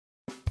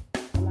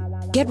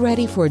Get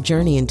ready for a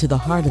journey into the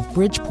heart of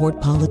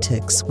Bridgeport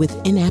politics with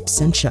In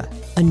Absentia,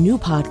 a new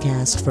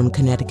podcast from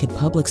Connecticut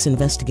Public's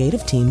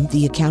investigative team,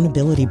 The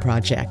Accountability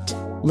Project.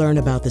 Learn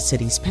about the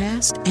city's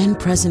past and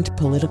present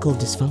political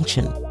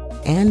dysfunction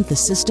and the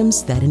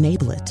systems that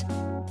enable it.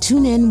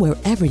 Tune in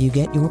wherever you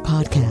get your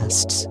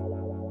podcasts.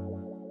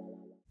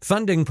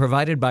 Funding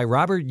provided by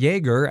Robert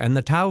Yeager and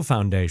the Tao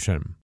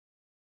Foundation.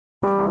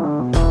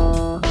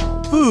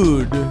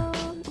 Food,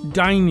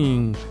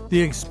 dining,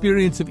 the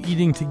experience of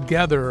eating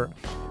together.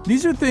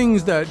 These are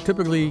things that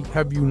typically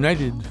have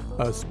united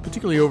us,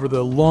 particularly over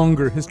the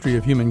longer history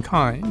of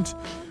humankind.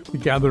 We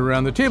gather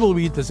around the table,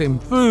 we eat the same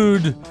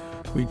food,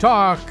 we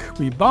talk,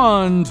 we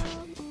bond.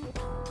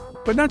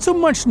 But not so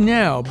much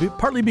now,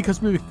 partly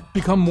because we've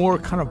become more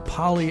kind of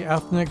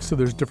polyethnic, so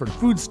there's different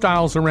food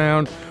styles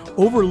around.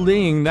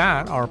 Overlaying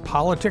that are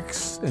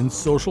politics and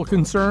social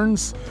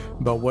concerns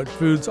about what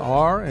foods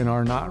are and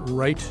are not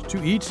right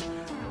to eat.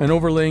 And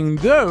overlaying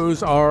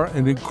those are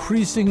an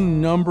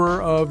increasing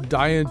number of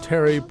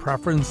dietary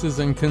preferences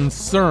and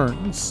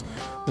concerns.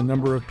 The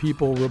number of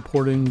people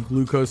reporting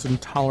glucose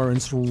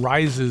intolerance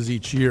rises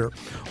each year.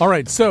 All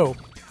right, so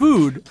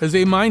food as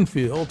a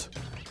minefield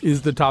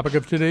is the topic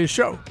of today's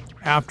show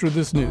after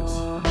this news.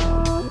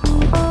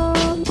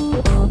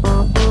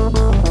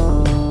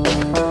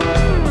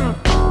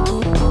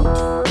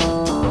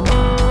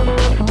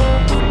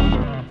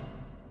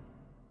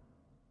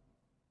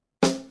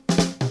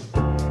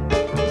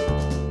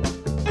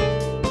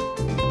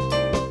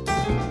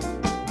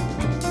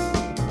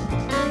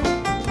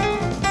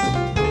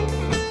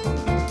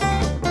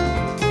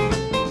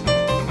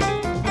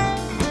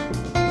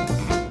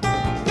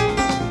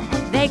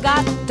 They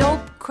got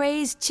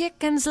dope-crazed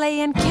chickens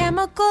laying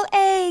chemical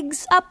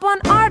eggs up on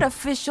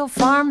artificial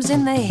farms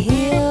in the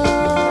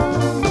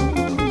hills.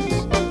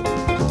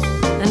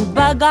 And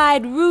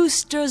bug-eyed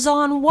roosters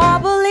on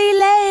wobbly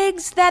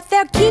legs that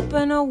they're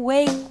keeping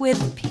awake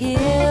with pills.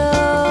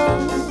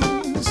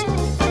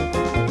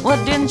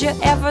 Well, didn't you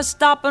ever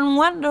stop and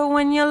wonder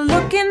when you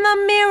look in the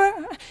mirror,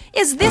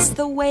 is this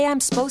the way I'm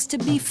supposed to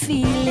be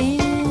feeling?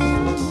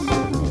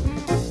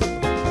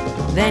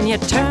 Then you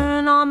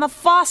turn on the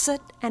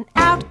faucet and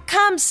out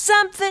comes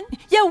something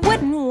you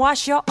wouldn't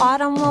wash your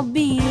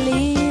automobile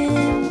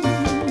in.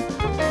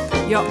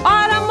 Your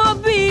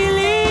automobile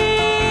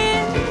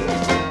in.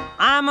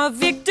 I'm a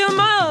victim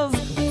of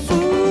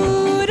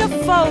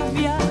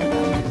foodophobia,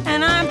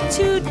 and I'm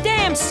too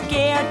damn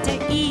scared to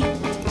eat.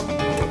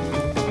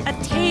 A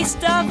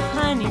taste of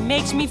honey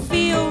makes me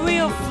feel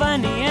real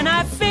funny, and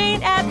I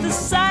faint at the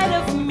sight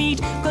of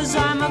meat, 'cause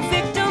I'm a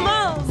victim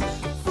of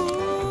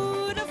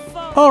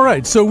All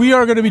right, so we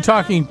are going to be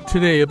talking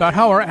today about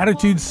how our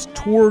attitudes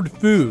toward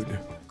food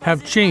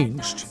have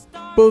changed,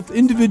 both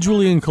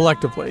individually and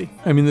collectively.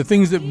 I mean, the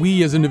things that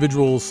we as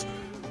individuals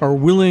are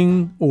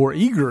willing or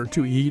eager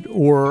to eat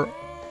or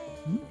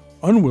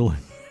unwilling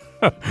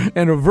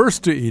and averse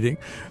to eating,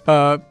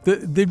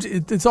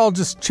 it's all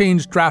just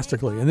changed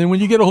drastically. And then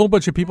when you get a whole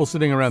bunch of people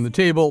sitting around the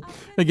table,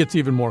 it gets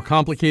even more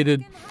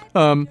complicated.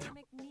 I'm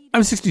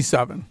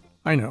 67,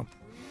 I know.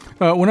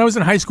 When I was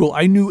in high school,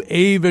 I knew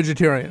a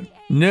vegetarian.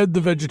 Ned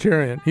the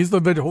vegetarian. He was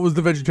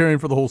the vegetarian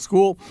for the whole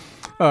school.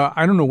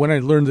 I don't know when I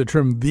learned the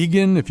term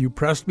vegan. If you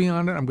pressed me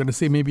on it, I'm going to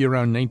say maybe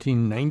around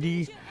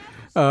 1990.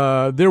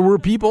 There were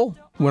people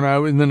when I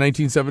was in the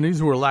 1970s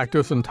who were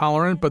lactose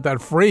intolerant, but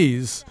that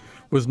phrase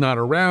was not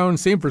around.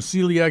 Same for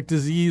celiac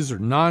disease or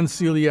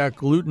non-celiac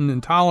gluten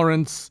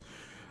intolerance.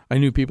 I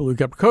knew people who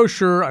kept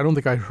kosher. I don't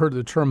think I heard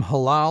the term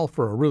halal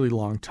for a really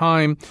long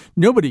time.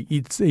 Nobody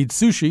ate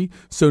sushi,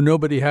 so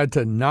nobody had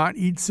to not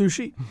eat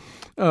sushi.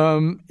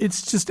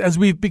 It's just as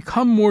we've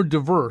become more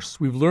diverse,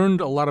 we've learned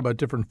a lot about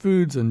different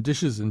foods and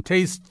dishes and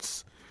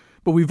tastes,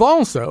 but we've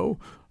also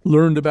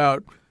learned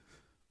about,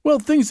 well,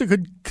 things that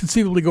could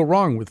conceivably go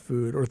wrong with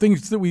food or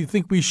things that we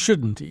think we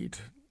shouldn't eat.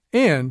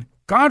 And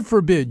God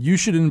forbid you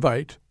should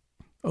invite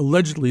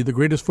allegedly the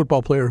greatest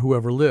football player who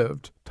ever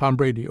lived, Tom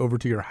Brady, over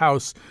to your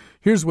house.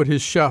 Here's what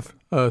his chef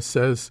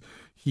says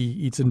he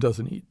eats and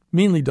doesn't eat.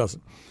 Mainly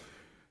doesn't.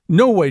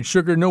 No white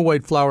sugar, no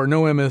white flour,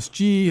 no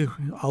MSG.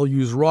 I'll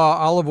use raw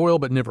olive oil,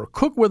 but never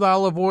cook with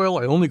olive oil.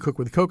 I only cook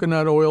with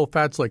coconut oil.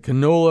 Fats like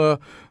canola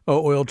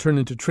oil turn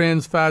into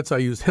trans fats. I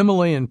use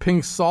Himalayan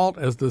pink salt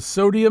as the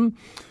sodium.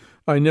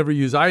 I never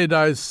use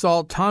iodized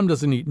salt. Tom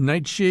doesn't eat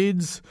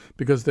nightshades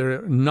because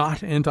they're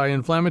not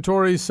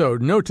anti-inflammatory. So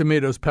no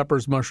tomatoes,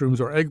 peppers, mushrooms,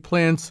 or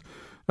eggplants.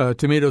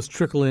 Tomatoes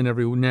trickle in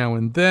every now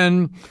and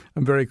then.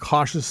 I'm very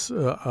cautious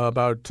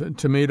about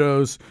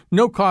tomatoes.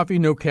 No coffee,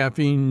 no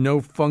caffeine,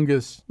 no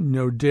fungus,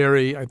 no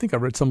dairy. I think I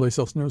read someplace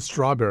else, no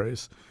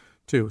strawberries,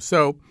 too.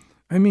 So,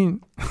 I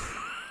mean,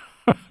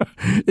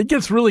 it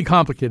gets really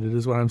complicated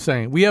is what I'm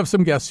saying. We have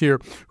some guests here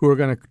who are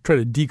going to try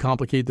to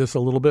decomplicate this a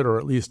little bit, or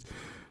at least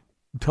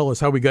tell us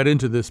how we got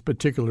into this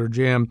particular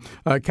jam.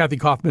 Kathy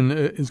Kaufman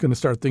is going to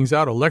start things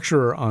out, a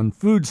lecturer on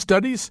food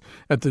studies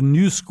at the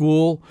New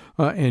School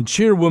and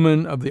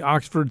chairwoman of the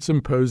Oxford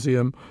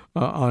Symposium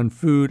on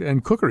Food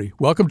and Cookery.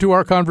 Welcome to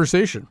our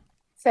conversation.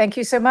 Thank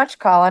you so much,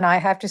 Colin. I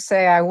have to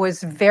say I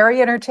was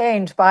very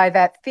entertained by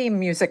that theme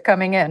music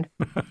coming in.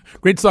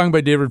 Great song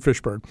by David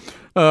Fishburne.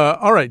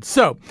 All right,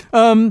 so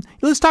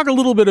let's talk a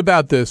little bit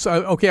about this.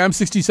 Okay, I'm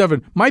 67.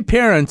 I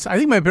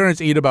think my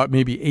parents ate about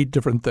maybe 8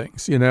 different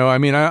things. I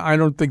mean, I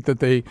don't think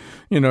that they,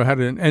 had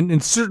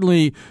and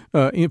certainly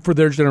for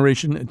their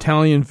generation,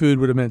 Italian food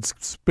would have meant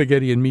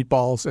spaghetti and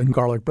meatballs and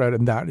garlic bread,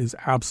 and that is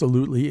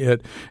absolutely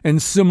it.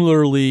 And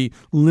similarly,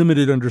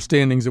 limited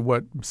understandings of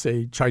what,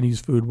 say,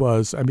 Chinese food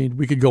was. I mean,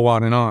 we could go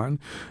on and on.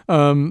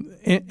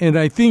 And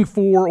I think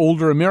for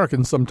older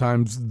Americans,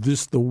 sometimes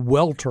the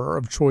welter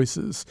of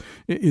choices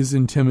is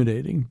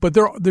intimidating. But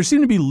there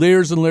seem to be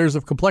layers and layers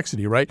of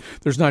complexity, right?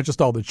 There's not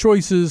just all the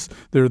choices.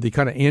 There are the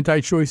kind of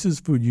anti-choices,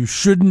 food you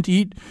shouldn't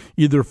eat,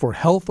 either for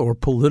health or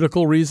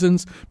political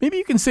reasons. Maybe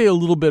you can say a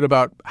little bit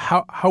about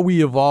how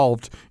we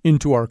evolved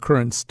into our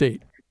current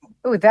state.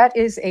 Oh, that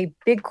is a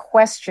big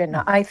question.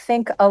 I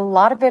think a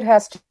lot of it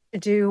has to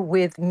do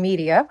with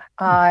media,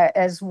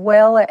 as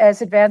well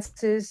as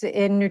advances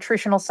in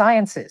nutritional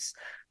sciences.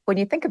 When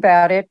you think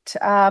about it,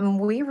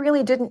 we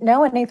really didn't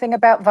know anything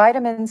about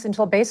vitamins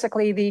until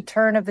basically the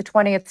turn of the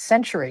 20th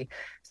century.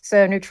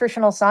 So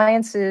nutritional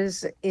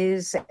sciences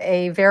is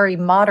a very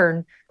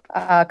modern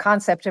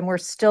concept, and we're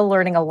still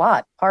learning a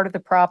lot. Part of the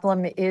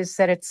problem is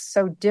that it's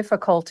so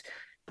difficult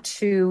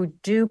to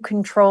do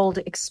controlled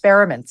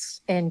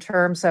experiments in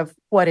terms of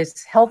what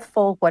is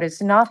healthful, what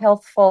is not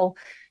healthful,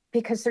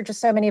 because there are just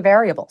so many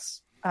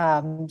variables.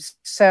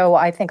 So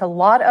I think a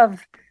lot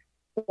of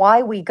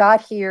why we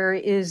got here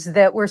is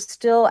that we're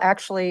still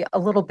actually a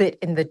little bit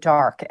in the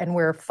dark and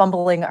we're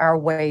fumbling our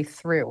way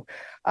through.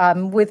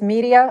 With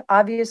media,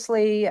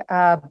 obviously,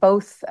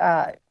 both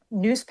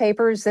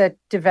newspapers that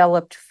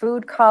developed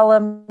food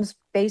columns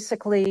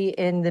basically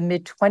in the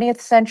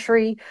mid-20th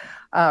century,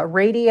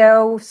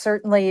 radio,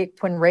 certainly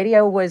when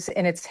radio was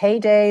in its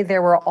heyday,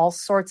 there were all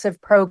sorts of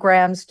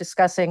programs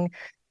discussing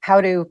how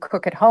to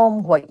cook at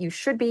home, what you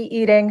should be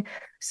eating.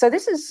 So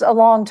this is a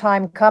long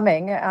time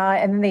coming.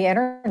 And the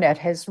internet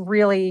has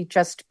really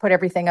just put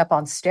everything up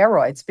on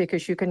steroids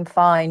because you can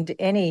find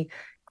any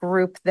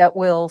group that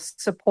will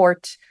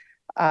support,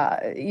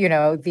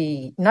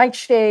 the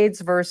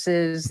nightshades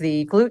versus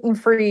the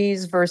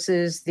gluten-frees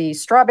versus the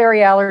strawberry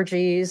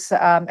allergies.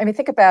 I mean,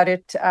 think about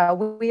it.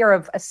 We are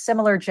of a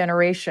similar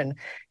generation.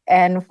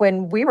 And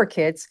when we were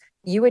kids,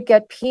 you would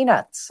get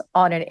peanuts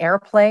on an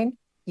airplane.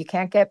 You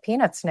can't get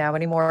peanuts now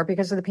anymore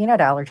because of the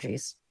peanut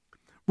allergies.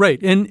 Right.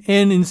 And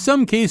in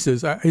some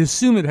cases, I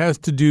assume it has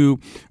to do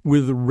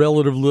with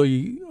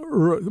relatively,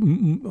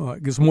 I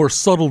guess, more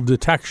subtle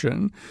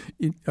detection.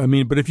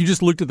 But if you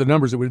just looked at the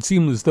numbers, it would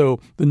seem as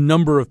though the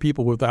number of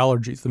people with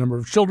allergies, the number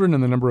of children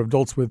and the number of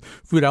adults with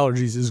food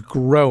allergies is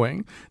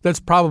growing. That's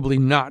probably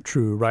not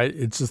true, right?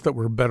 It's just that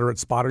we're better at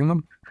spotting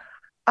them.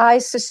 I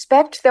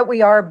suspect that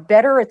we are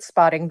better at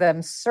spotting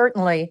them,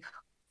 certainly.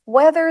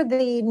 Whether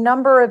the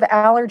number of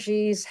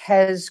allergies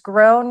has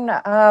grown,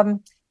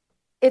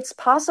 it's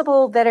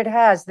possible that it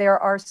has. There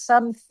are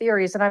some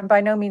theories, and I'm by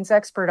no means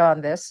expert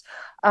on this,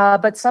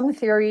 but some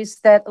theories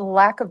that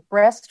lack of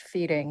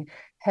breastfeeding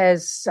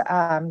has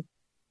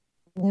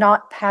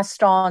not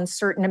passed on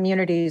certain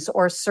immunities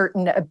or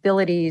certain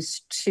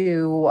abilities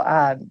to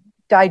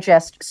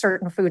digest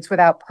certain foods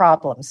without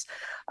problems.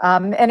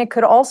 And it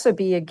could also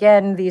be,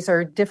 again, these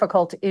are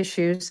difficult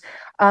issues,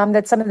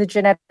 that some of the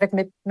genetic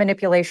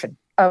manipulation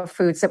of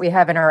foods that we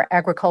have in our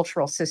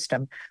agricultural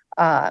system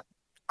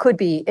could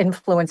be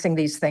influencing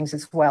these things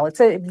as well. It's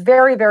a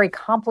very, very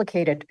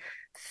complicated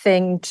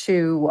thing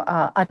to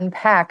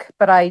unpack,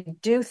 but I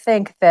do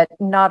think that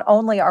not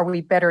only are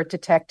we better at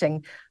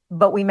detecting,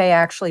 but we may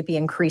actually be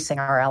increasing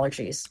our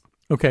allergies.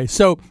 Okay,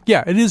 so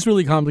yeah, it is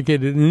really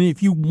complicated. And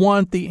if you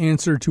want the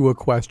answer to a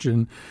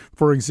question,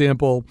 for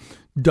example,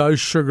 does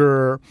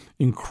sugar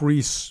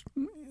increase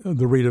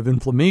the rate of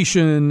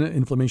inflammation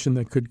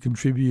that could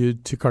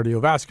contribute to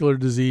cardiovascular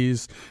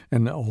disease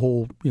and a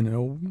whole,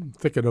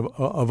 thicket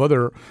of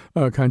other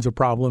kinds of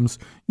problems,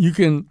 you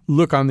can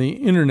look on the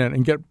internet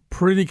and get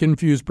pretty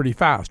confused pretty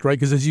fast, right?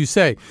 Because as you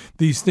say,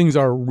 these things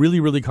are really,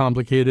 really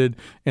complicated,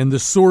 and the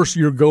source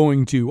you're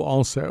going to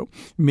also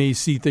may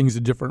see things a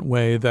different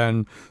way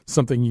than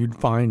something you'd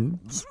find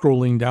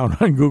scrolling down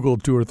on Google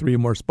 2 or 3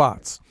 more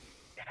spots.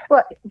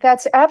 Well,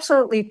 that's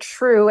absolutely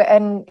true.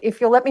 And if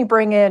you'll let me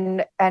bring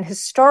in an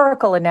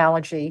historical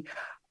analogy,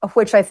 of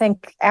which I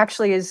think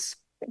actually is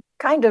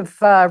kind of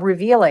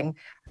revealing.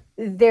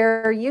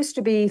 There used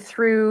to be,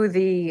 through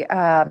the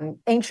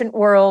ancient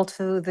world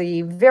to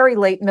the very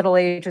late Middle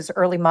Ages,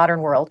 early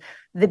modern world,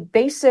 the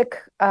basic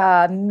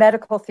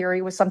medical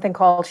theory was something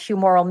called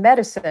humoral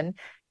medicine.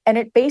 And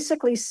it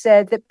basically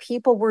said that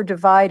people were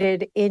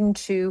divided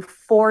into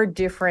 4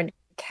 different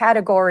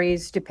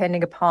categories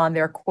depending upon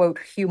their, quote,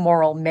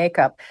 humoral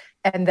makeup,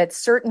 and that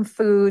certain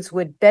foods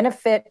would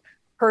benefit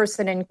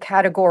person in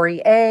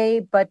category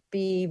A, but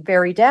be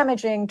very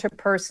damaging to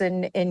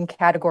person in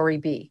category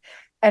B.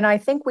 And I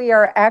think we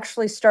are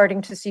actually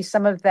starting to see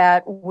some of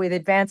that with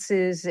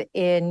advances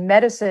in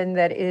medicine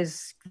that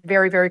is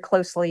very, very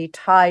closely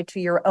tied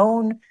to your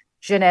own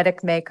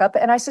genetic makeup.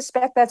 And I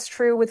suspect that's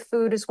true with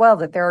food as well,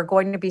 that there are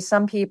going to be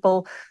some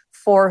people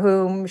for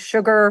whom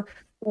sugar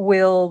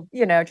will,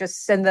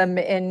 just send them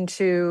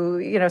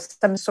into,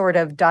 some sort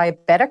of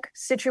diabetic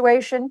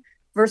situation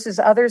versus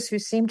others who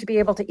seem to be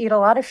able to eat a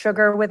lot of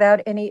sugar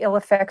without any ill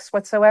effects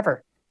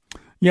whatsoever.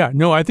 Yeah,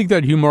 no, I think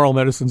that humoral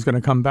medicine is going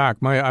to come back.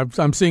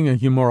 I'm seeing a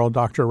humoral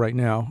doctor right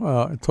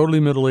now, totally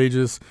Middle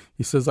Ages.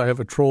 He says I have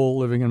a troll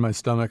living in my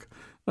stomach.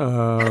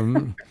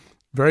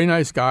 Very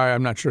nice guy.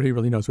 I'm not sure he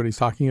really knows what he's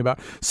talking about.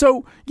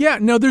 So yeah,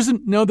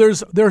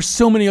 there are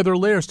so many other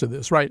layers to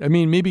this, right? I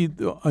mean, maybe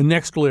a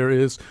next layer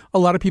is a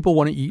lot of people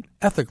want to eat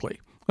ethically.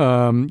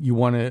 You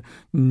want to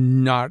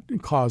not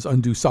cause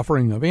undue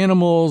suffering of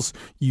animals.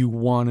 You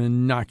want to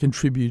not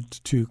contribute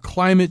to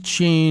climate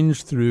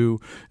change through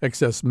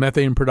excess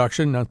methane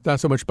production, not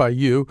so much by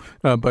you,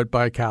 but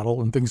by cattle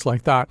and things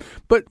like that.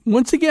 But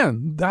once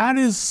again, that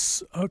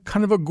is a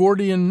kind of a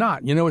Gordian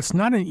knot. It's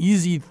not an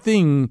easy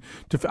thing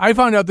to. I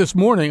found out this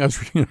morning, I was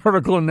reading an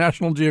article in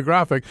National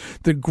Geographic,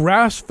 that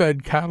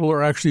grass-fed cattle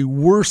are actually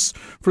worse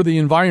for the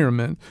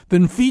environment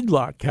than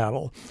feedlot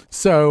cattle.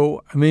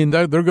 So, I mean,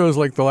 there goes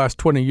like the last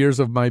 20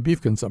 years of my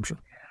beef consumption.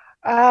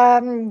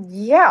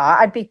 Yeah,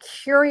 I'd be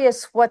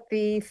curious what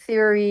the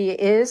theory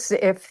is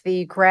if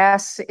the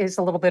grass is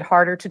a little bit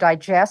harder to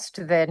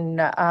digest than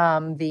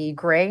the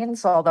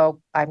grains, although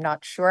I'm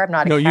not sure. I'm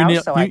not a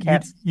cow, so I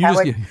can't.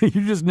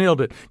 You just nailed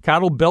it.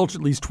 Cattle belch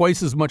at least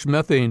twice as much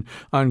methane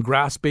on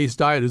grass-based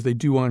diet as they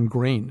do on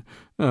grain.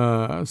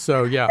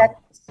 So, yeah.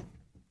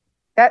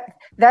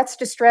 That's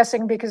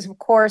distressing because, of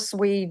course,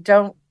 we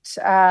don't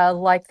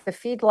like the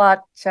feedlot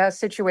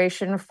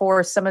situation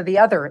for some of the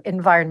other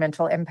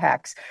environmental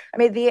impacts. I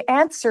mean, the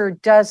answer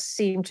does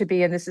seem to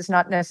be, and this is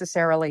not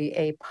necessarily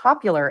a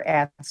popular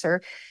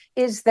answer,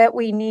 is that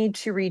we need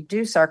to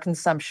reduce our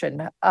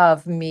consumption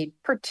of meat,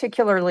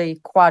 particularly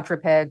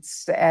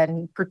quadrupeds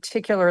and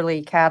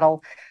particularly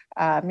cattle.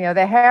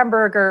 The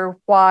hamburger,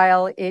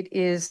 while it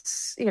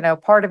is,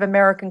 part of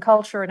American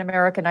culture and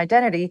American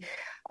identity,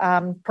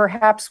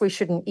 perhaps we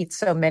shouldn't eat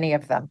so many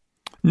of them.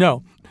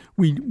 No,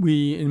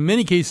 we in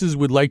many cases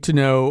would like to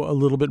know a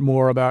little bit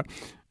more about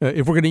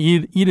if we're going to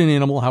eat an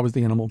animal, how is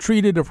the animal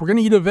treated? If we're going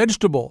to eat a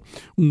vegetable,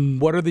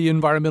 what are the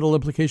environmental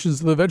implications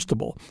of the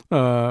vegetable?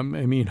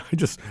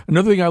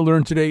 Another thing I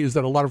learned today is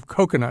that a lot of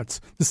coconuts,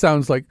 this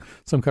sounds like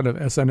some kind of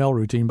SNL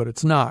routine, but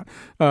it's not.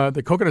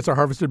 The coconuts are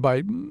harvested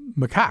by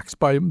macaques,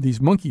 by these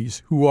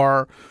monkeys who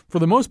are, for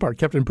the most part,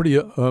 kept in pretty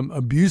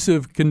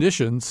abusive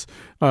conditions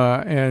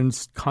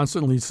and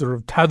constantly sort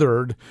of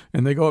tethered,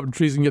 and they go up in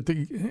trees and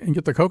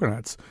get the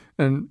coconuts.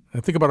 And I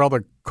think about all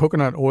the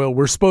coconut oil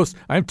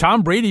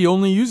Tom Brady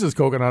only uses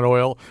coconut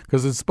oil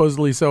because it's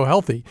supposedly so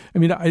healthy. I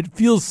mean, it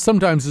feels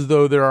sometimes as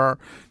though there are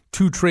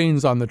two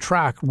trains on the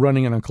track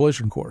running in a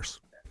collision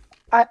course.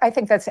 I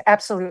think that's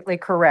absolutely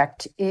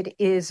correct. It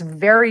is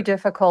very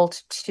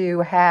difficult to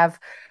have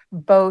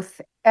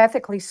both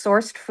ethically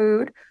sourced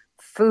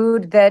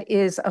food that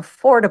is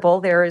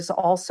affordable. There is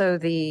also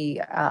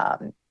the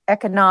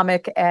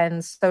economic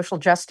and social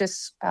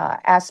justice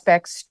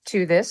aspects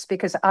to this,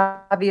 because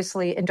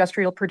obviously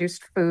industrial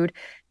produced food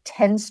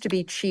tends to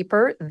be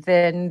cheaper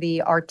than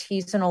the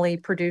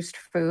artisanally produced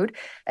food.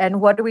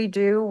 And what do we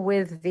do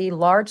with the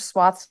large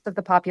swaths of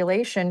the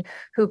population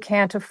who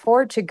can't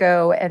afford to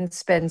go and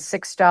spend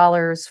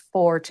 $6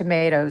 for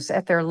tomatoes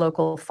at their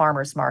local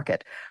farmers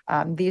market?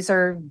 These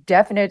are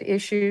definite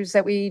issues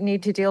that we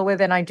need to deal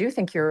with. And I do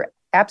think you're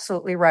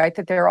absolutely right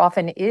that there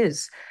often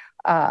is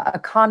a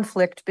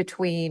conflict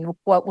between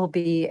what will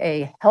be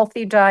a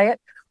healthy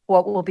diet,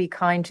 what will be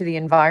kind to the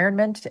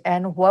environment,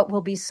 and what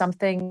will be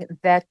something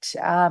that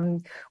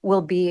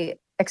will be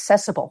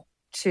accessible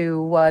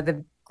to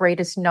the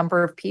greatest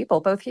number of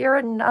people, both here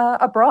and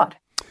abroad.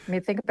 I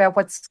mean, think about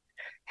what's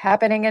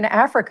happening in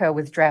Africa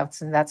with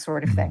droughts and that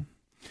sort of thing.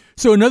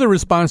 So another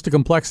response to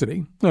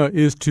complexity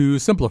is to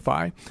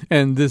simplify.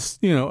 And this,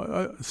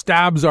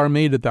 stabs are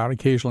made at that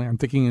occasionally. I'm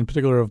thinking in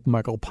particular of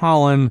Michael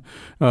Pollan.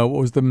 What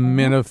was the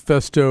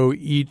manifesto?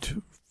 Eat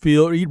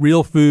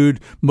real food,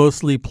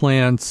 mostly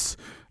plants.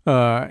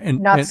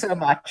 Not so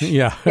much.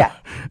 Yeah.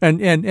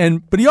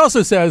 But he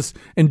also says,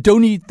 and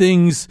don't eat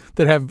things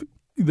that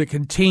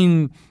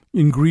contain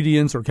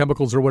ingredients or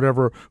chemicals or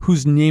whatever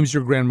whose names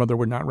your grandmother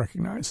would not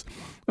recognize.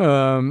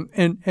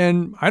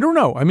 And I don't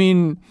know. I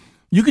mean,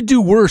 you could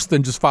do worse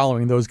than just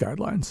following those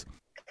guidelines.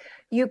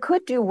 You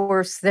could do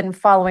worse than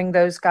following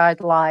those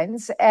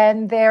guidelines,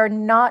 and they're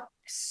not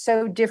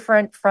so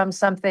different from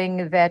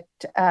something that,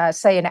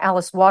 say, an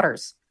Alice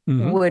Waters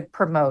would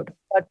promote.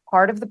 But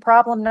part of the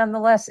problem,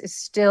 nonetheless, is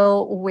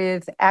still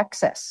with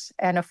access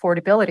and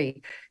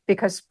affordability,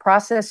 because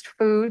processed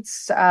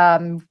foods,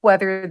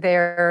 whether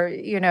they're,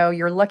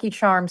 your Lucky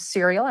Charms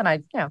cereal, and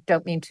I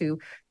don't mean to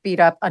beat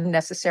up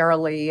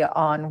unnecessarily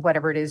on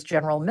whatever it is,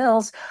 General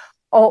Mills,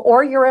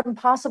 or your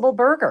Impossible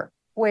Burger,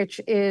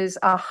 which is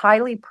a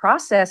highly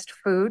processed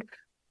food,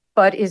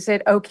 but is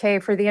it okay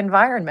for the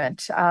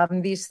environment?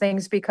 These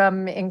things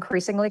become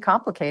increasingly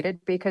complicated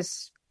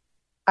because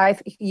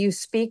you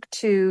speak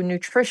to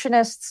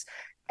nutritionists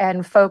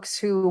and folks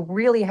who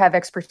really have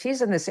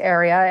expertise in this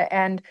area.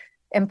 And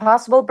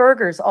Impossible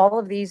Burgers, all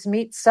of these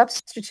meat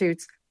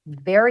substitutes,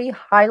 very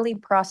highly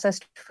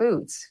processed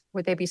foods.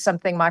 Would they be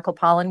something Michael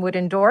Pollan would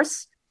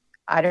endorse?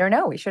 I don't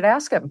know. We should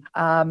ask him.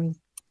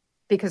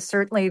 Because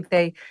certainly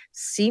they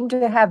seem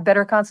to have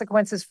better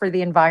consequences for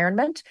the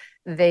environment.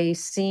 They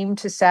seem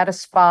to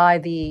satisfy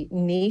the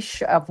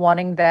niche of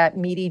wanting that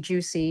meaty,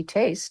 juicy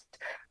taste,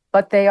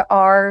 but they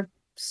are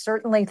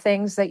certainly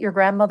things that your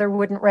grandmother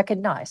wouldn't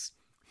recognize.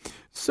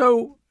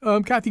 So,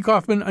 Kathy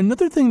Kaufman,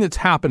 another thing that's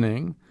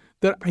happening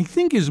that I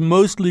think is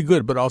mostly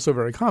good, but also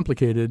very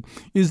complicated,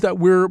 is that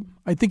we're,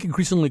 I think,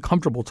 increasingly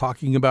comfortable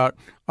talking about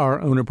our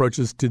own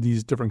approaches to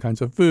these different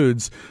kinds of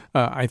foods.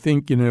 I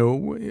think,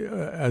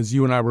 as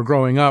you and I were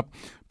growing up,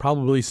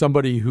 probably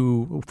somebody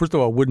who, first of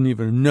all, wouldn't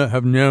even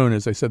have known,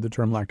 as I said, the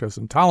term lactose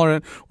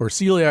intolerant or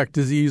celiac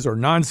disease or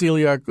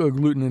non-celiac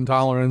gluten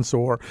intolerance,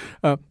 or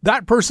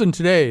that person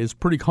today is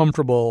pretty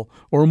comfortable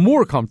or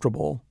more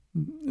comfortable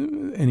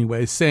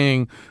anyway,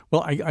 saying,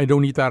 well, I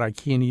don't eat that, I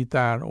can't eat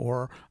that,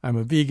 or I'm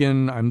a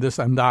vegan, I'm this,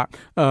 I'm that.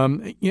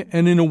 And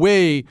in a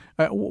way,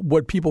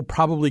 what people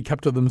probably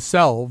kept to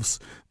themselves,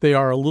 they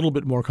are a little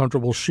bit more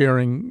comfortable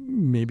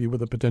sharing maybe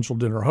with a potential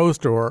dinner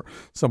host or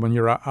someone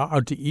you're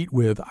out to eat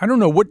with. I don't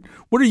know. What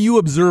are you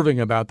observing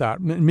about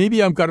that?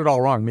 Maybe I've got it all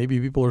wrong. Maybe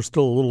people are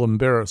still a little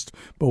embarrassed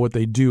by what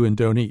they do and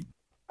don't eat.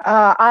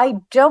 I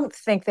don't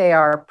think they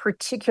are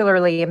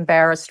particularly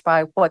embarrassed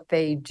by what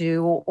they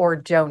do or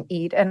don't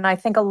eat. And I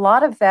think a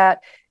lot of that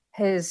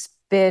has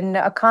been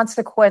a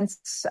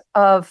consequence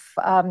of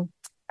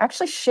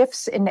actually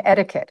shifts in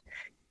etiquette.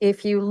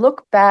 If you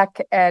look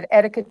back at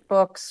etiquette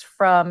books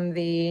from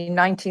the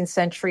 19th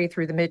century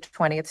through the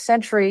mid-20th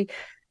century,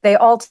 they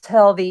all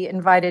tell the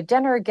invited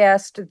dinner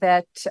guest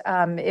that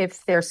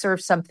if they're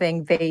served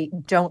something they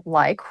don't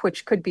like,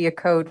 which could be a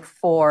code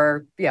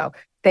for,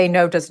 they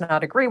know does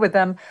not agree with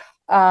them,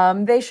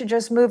 they should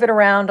just move it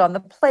around on the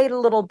plate a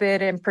little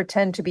bit and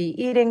pretend to be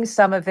eating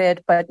some of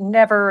it, but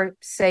never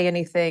say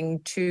anything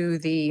to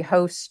the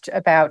host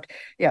about,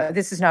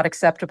 this is not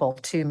acceptable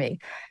to me.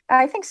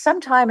 I think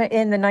sometime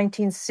in the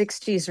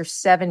 1960s or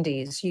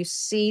 70s, you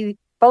see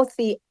both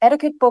the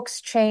etiquette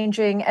books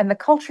changing and the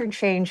culture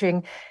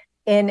changing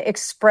in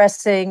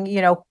expressing,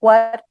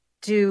 what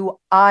do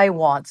I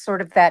want? Sort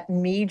of that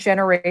me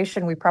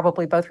generation. We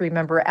probably both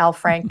remember Al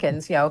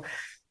Franken's,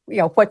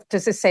 what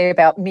does this say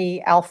about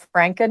me, Al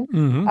Franken,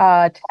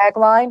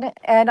 tagline.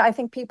 And I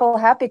think people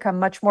have become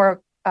much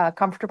more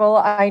comfortable.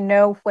 I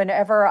know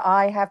whenever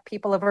I have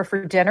people over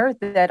for dinner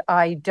that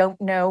I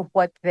don't know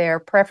what their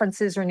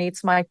preferences or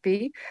needs might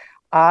be,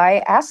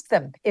 I ask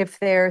them if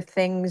there are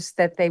things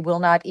that they will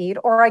not eat,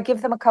 or I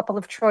give them a couple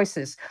of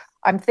choices.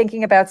 I'm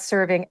thinking about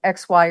serving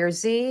X, Y, or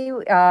Z,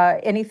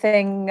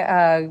 anything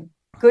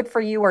good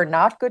for you or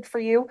not good for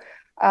you,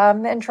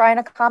 and try and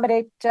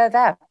accommodate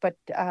that. But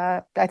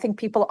I think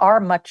people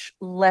are much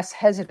less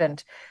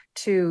hesitant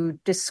to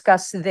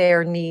discuss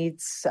their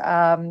needs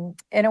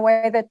in a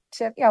way that,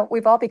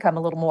 we've all become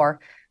a little more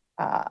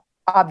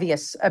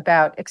obvious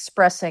about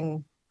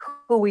expressing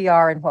who we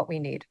are and what we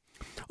need.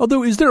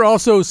 Although, is there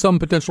also some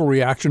potential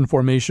reaction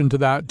formation to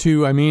that,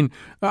 too? I mean,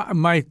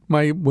 my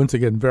once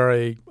again,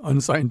 very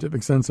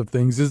unscientific sense of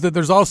things is that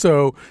there's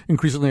also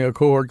increasingly a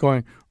cohort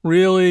going,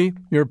 really?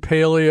 You're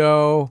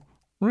paleo?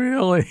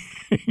 Really?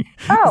 Is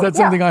that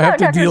something I have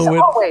to deal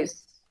with?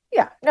 Always,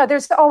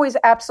 there's always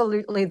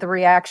absolutely the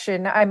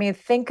reaction. I mean,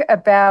 think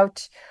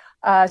about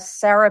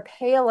Sarah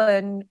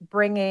Palin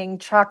bringing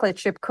chocolate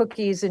chip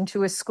cookies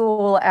into a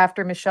school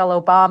after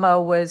Michelle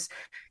Obama was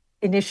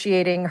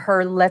initiating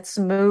her Let's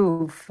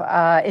Move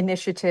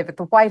initiative at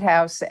the White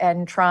House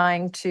and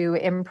trying to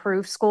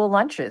improve school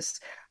lunches.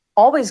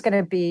 Always going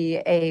to be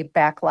a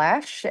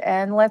backlash.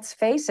 And let's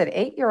face it,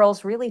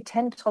 8-year-olds really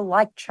tend to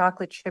like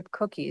chocolate chip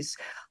cookies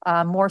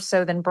more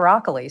so than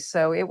broccoli.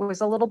 So it was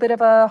a little bit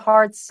of a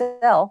hard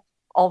sell.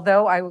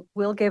 Although I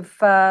will give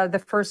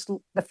the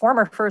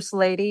former First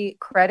Lady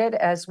credit,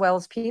 as well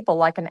as people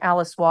like an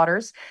Alice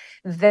Waters,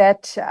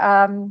 that,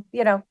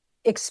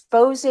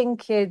 exposing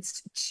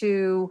kids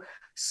to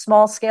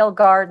small-scale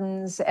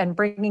gardens and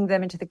bringing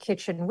them into the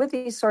kitchen with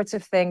these sorts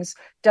of things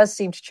does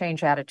seem to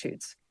change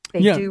attitudes.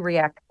 They do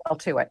react well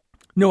to it.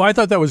 No, I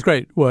thought that was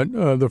great what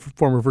the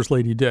former First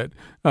Lady did.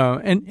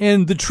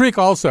 And the trick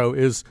also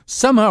is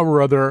somehow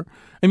or other,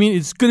 I mean,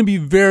 it's going to be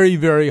very,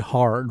 very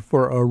hard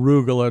for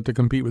arugula to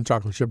compete with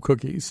chocolate chip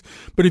cookies.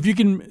 But if you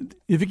can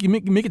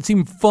make it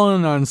seem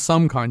fun on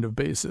some kind of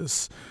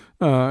basis,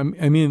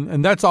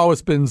 and that's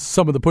always been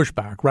some of the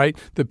pushback, right?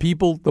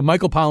 The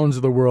Michael Pollans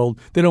of the world,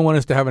 they don't want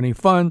us to have any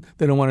fun.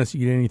 They don't want us to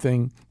eat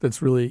anything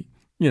that's really,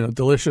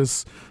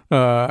 delicious,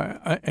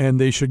 and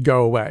they should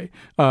go away.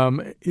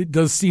 It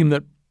does seem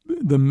that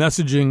the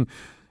messaging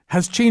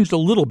has changed a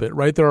little bit,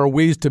 right? There are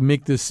ways to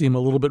make this seem a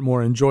little bit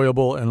more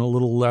enjoyable and a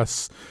little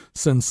less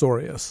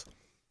censorious.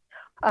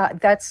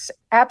 That's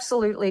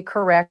absolutely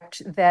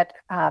correct. That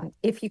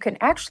if you can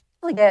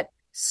actually get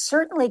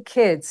certainly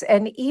kids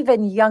and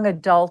even young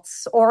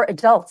adults or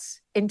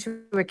adults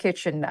into a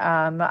kitchen.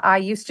 I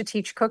used to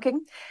teach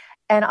cooking,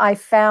 And I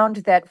found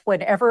that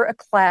whenever a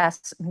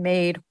class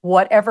made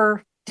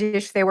whatever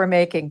dish they were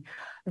making,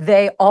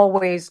 they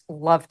always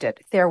loved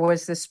it. There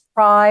was this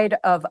pride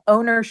of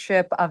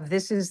ownership of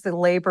this is the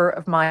labor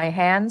of my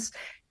hands.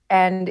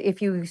 And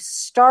if you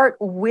start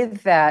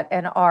with that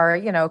and are,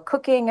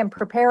 cooking and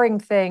preparing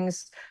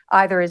things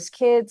either as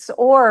kids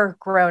or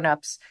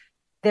grown-ups,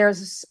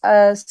 there's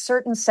a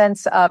certain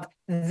sense of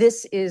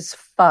this is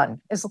fun.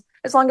 As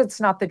long as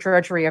it's not the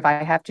drudgery of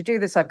I have to do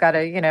this, I've got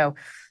to,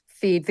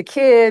 feed the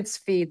kids,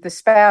 feed the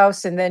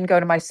spouse, and then go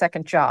to my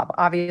second job.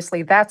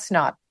 Obviously, that's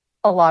not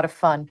a lot of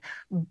fun,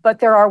 but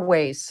there are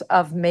ways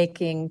of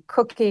making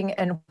cooking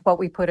and what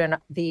we put in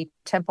the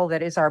temple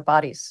that is our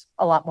bodies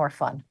a lot more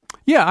fun.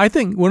 Yeah, I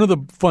think one of the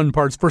fun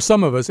parts for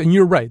some of us, and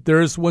you're right,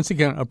 there is, once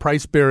again, a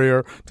price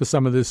barrier to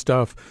some of this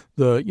stuff.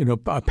 The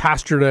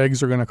pastured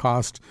eggs are going to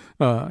cost,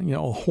 a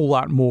whole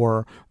lot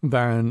more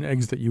than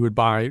eggs that you would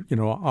buy,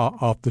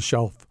 off the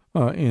shelf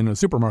in a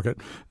supermarket.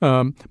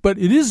 But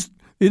it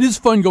is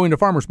fun going to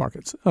farmers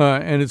markets,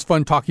 and it's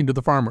fun talking to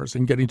the farmers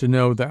and getting to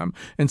know them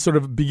and sort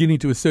of beginning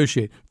to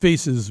associate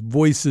faces,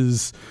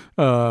 voices,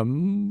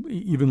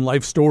 even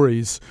life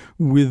stories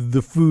with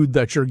the food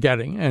that you're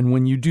getting. And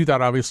when you do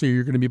that, obviously,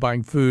 you're going to be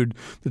buying food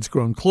that's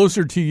grown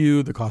closer to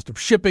you, the cost of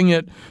shipping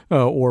it,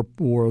 or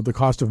the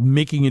cost of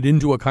making it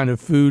into a kind of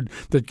food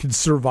that could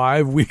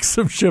survive weeks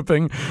of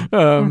shipping.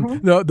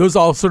 Those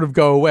all sort of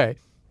go away.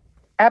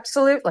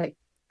 Absolutely.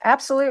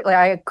 Absolutely.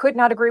 I could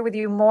not agree with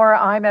you more.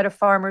 I'm at a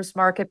farmer's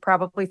market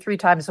probably 3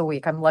 times a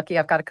week. I'm lucky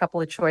I've got a couple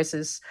of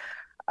choices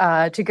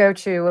to go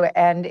to,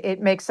 and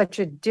it makes such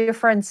a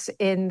difference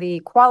in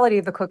the quality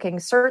of the cooking.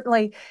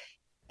 Certainly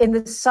in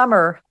the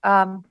summer,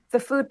 the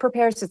food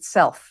prepares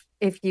itself.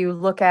 If you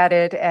look at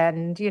it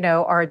and,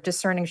 are a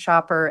discerning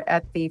shopper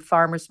at the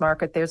farmer's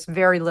market, there's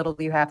very little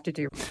you have to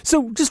do.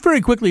 So just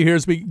very quickly here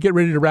as we get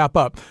ready to wrap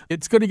up,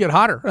 it's going to get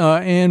hotter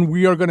and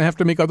we are going to have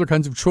to make other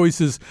kinds of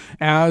choices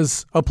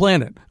as a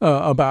planet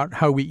about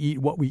how we eat,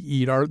 what we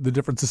eat. The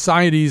different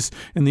societies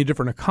and the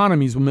different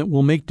economies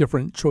will make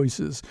different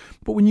choices.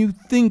 But when you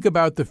think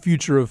about the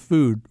future of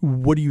food,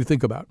 what do you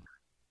think about?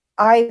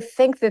 I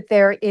think that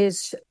there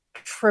is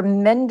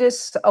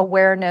tremendous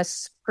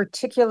awareness,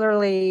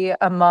 particularly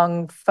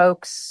among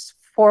folks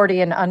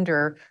 40 and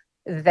under,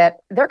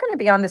 that they're going to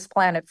be on this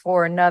planet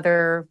for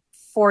another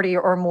 40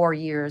 or more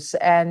years,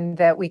 and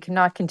that we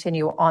cannot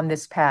continue on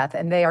this path.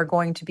 And they are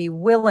going to be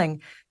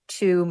willing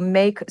to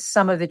make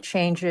some of the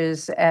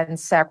changes and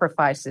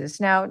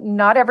sacrifices. Now,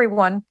 not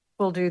everyone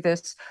will do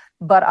this,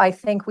 but I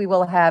think we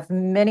will have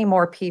many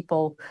more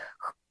people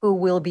who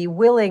will be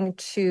willing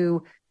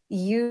to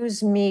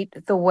use meat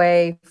the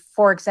way,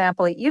 for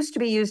example, it used to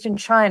be used in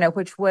China,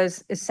 which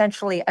was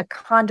essentially a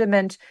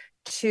condiment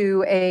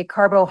to a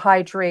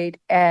carbohydrate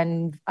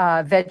and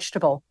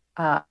vegetable,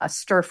 a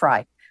stir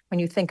fry, when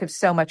you think of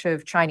so much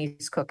of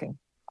Chinese cooking.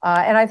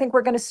 And I think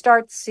we're going to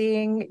start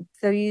seeing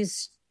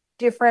these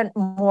different,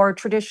 more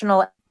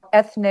traditional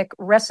ethnic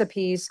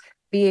recipes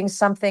being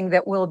something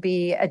that will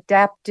be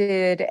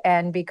adapted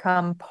and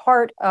become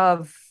part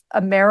of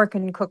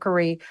American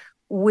cookery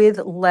with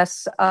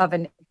less of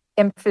an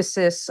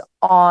emphasis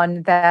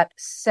on that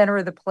center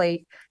of the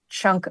plate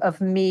chunk of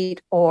meat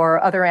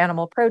or other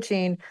animal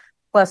protein,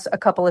 plus a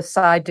couple of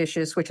side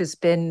dishes, which has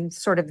been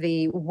sort of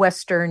the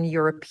Western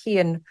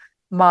European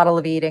model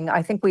of eating.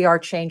 I think we are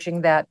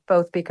changing that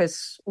both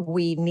because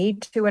we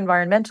need to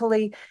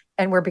environmentally,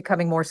 and we're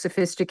becoming more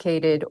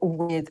sophisticated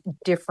with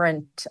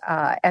different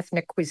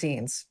ethnic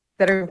cuisines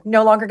that are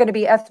no longer going to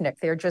be ethnic.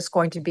 They're just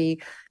going to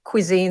be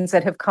cuisines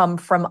that have come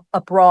from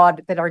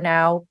abroad that are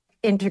now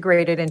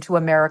integrated into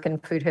American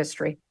food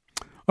history.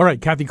 All right,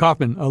 Kathy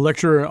Kaufman, a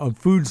lecturer of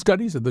food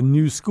studies at the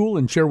New School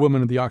and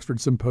chairwoman of the Oxford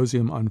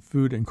Symposium on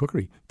Food and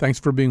Cookery. Thanks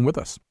for being with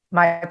us.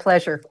 My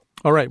pleasure.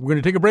 All right, we're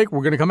going to take a break.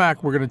 We're going to come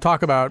back. We're going to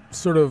talk about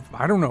sort of,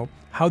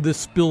 how this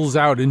spills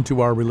out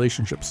into our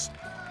relationships.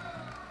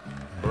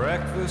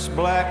 Breakfast,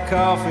 black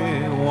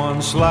coffee,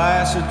 1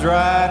 slice of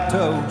dry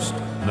toast.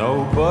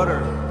 No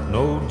butter,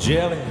 no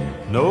jelly,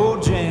 no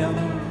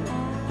jam.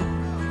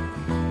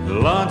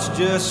 Lunch,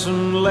 just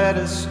some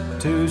lettuce,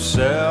 2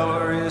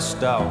 celery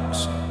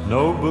stalks.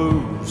 No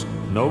booze,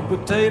 no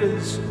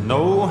potatoes,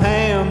 no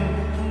ham.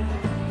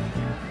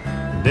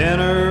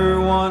 Dinner,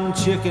 1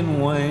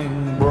 chicken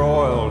wing,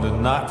 broiled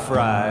and not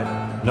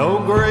fried. No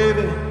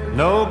gravy,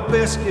 no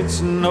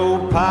biscuits,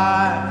 no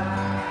pie.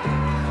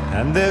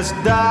 And this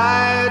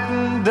diet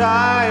and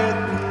diet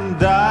and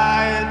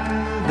diet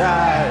and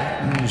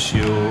diet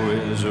sure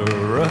is a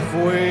rough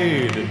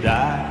way to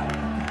die.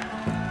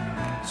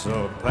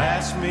 So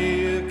pass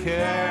me a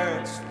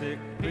carrot stick,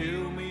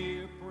 peel me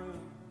a prune.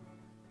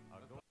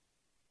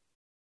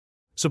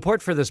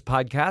 Support for this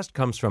podcast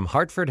comes from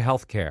Hartford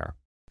Healthcare.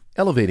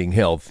 Elevating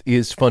Health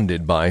is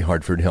funded by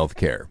Hartford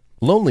Healthcare.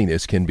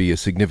 Loneliness can be a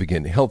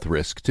significant health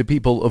risk to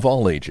people of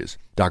all ages.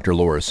 Dr.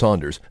 Laura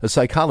Saunders, a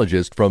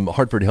psychologist from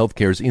Hartford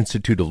Healthcare's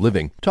Institute of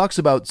Living, talks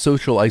about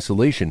social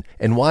isolation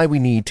and why we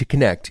need to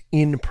connect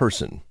in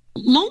person.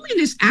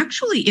 Loneliness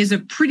actually is a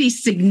pretty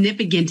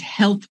significant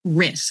health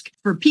risk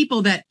for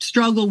people that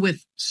struggle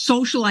with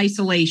social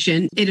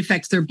isolation. It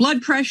affects their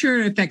blood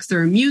pressure, it affects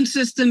their immune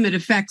system, it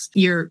affects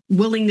your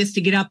willingness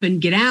to get up and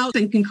get out,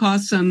 and can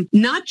cause some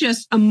not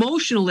just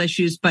emotional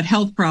issues, but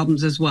health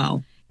problems as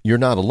well. You're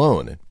not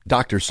alone.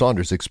 Dr.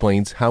 Saunders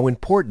explains how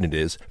important it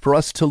is for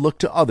us to look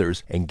to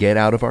others and get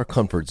out of our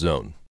comfort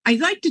zone. I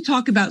like to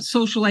talk about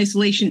social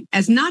isolation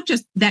as not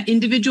just that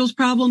individual's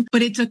problem,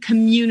 but it's a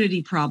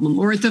community problem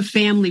or it's a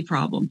family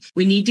problem.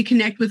 We need to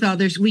connect with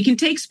others. We can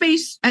take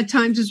space at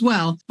times as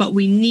well, but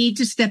we need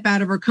to step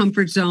out of our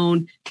comfort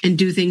zone and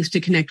do things to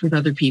connect with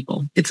other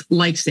people. It's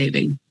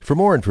life-saving. For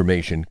more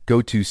information,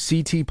 go to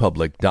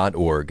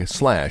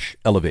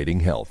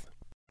ctpublic.org/elevatinghealth.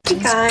 Hey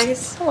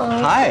guys. Hello.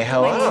 Hi,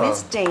 hello. My name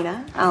is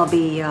Dana. I'll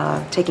be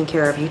taking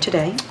care of you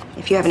today.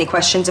 If you have any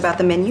questions about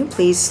the menu,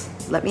 please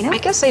let me know. I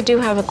guess I do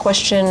have a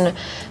question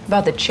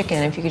about the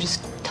chicken, if you could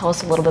just tell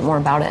us a little bit more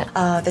about it.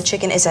 The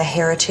chicken is a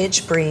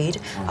heritage breed,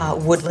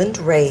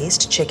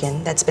 woodland-raised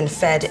chicken that's been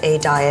fed a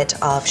diet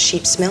of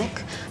sheep's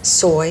milk,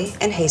 soy,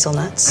 and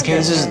hazelnuts. Okay,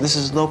 this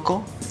is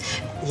local?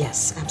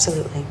 Yes,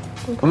 absolutely.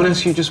 I'm going to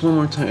ask you just one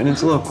more time, and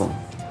it's local?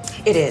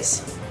 It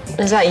is.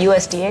 Is that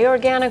USDA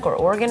organic or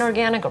Oregon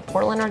organic or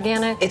Portland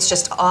organic? It's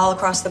just all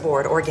across the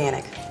board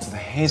organic. The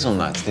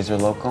hazelnuts, these are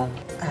local?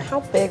 How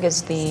big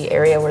is the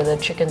area where the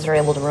chickens are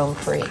able to roam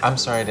free? I'm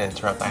sorry to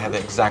interrupt. I had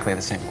exactly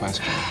the same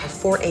question.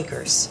 4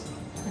 acres.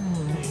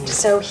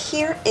 So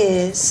here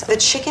is the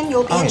chicken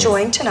you'll be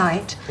enjoying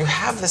tonight. You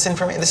have this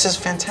information. This is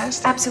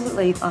fantastic.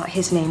 Absolutely.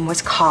 His name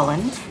was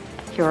Colin.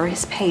 Here are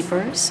his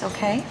papers,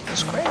 okay?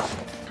 That's great.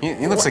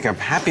 He looks like a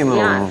happy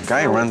little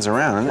guy who runs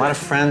around. A lot of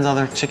friends,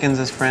 other chickens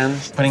as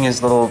friends. Putting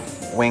his little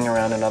wing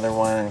around another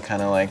one and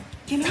kind of like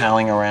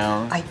palling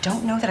around. I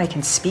don't know that I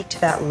can speak to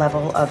that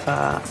level of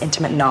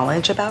intimate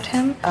knowledge about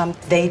him.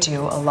 They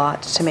do a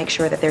lot to make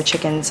sure that their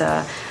chickens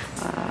are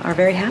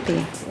very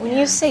happy. When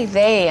you say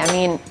they, I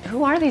mean,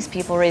 who are these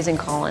people raising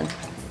Colin?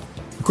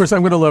 Of course,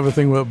 I'm going to love a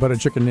thing about a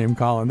chicken named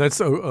Colin. That's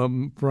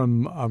from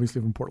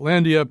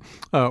Portlandia.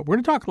 We're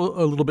going to talk a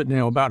little bit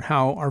now about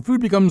how our food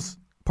becomes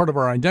part of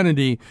our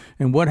identity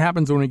and what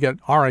happens when we get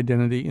our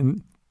identity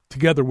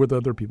together with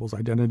other people's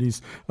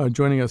identities.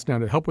 Joining us now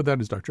to help with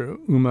that is Dr.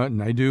 Uma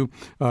Naidu,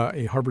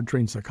 a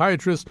Harvard-trained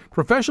psychiatrist,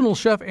 professional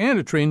chef, and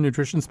a trained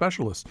nutrition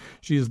specialist.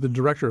 She is the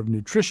director of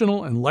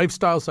nutritional and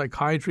lifestyle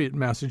psychiatry at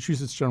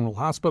Massachusetts General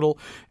Hospital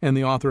and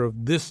the author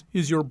of This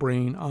Is Your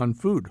Brain on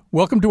Food.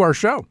 Welcome to our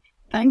show.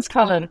 Thanks,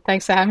 Colin.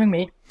 Thanks for having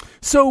me.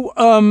 So,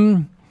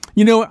 I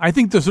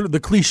think the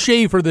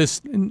cliche for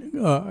this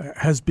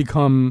has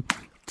become,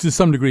 to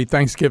some degree,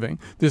 Thanksgiving.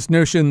 This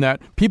notion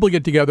that people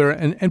get together,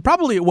 and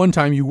probably at one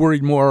time you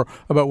worried more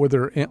about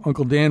whether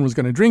Uncle Dan was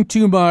going to drink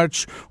too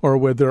much, or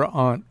whether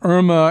Aunt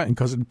Irma and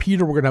Cousin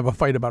Peter were going to have a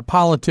fight about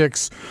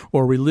politics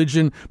or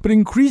religion. But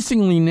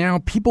increasingly now,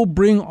 people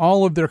bring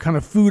all of their kind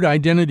of food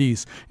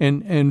identities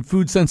and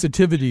food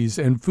sensitivities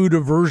and food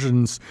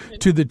aversions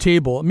to the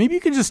table. Maybe you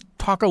could just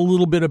talk a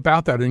little bit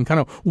about that and kind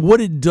of what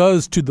it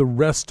does to the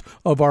rest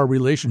of our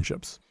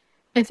relationships.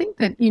 I think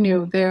that,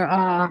 there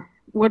are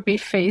what we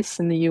face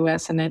in the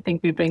U.S., and I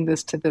think we bring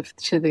this to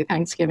the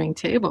Thanksgiving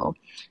table,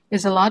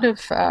 is a lot of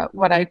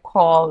what I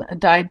call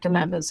diet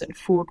dilemmas and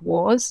food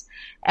wars.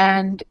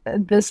 And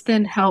this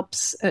then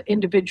helps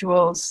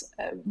individuals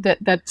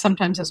that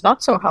sometimes is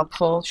not so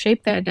helpful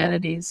shape their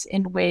identities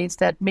in ways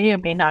that may or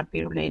may not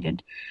be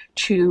related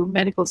to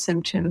medical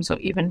symptoms or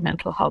even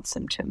mental health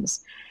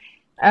symptoms.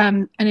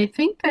 And I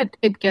think that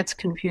it gets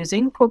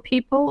confusing for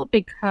people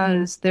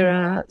because there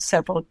are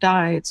several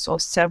diets or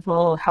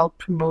several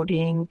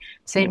health-promoting,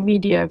 say,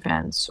 media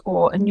events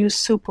or a new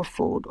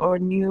superfood or a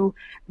new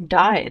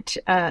diet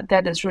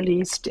that is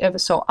released ever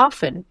so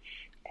often.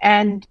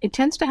 And it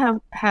tends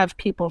to have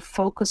people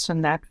focus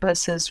on that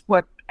versus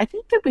what I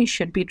think that we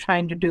should be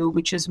trying to do,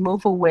 which is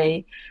move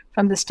away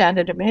from the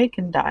standard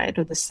American diet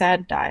or the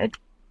SAD diet,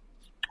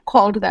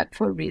 called that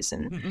for a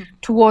reason,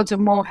 towards a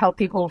more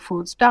healthy whole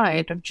foods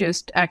diet of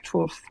just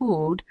actual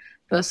food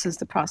versus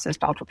the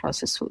processed,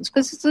 ultra-processed foods.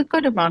 Because it's a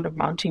good amount of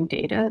mounting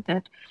data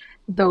that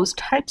those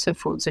types of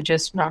foods are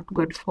just not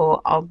good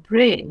for our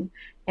brain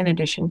in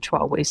addition to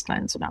our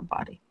waistlines in our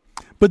body.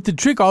 But the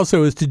trick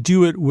also is to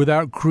do it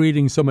without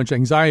creating so much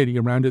anxiety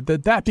around it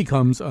that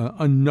becomes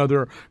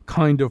another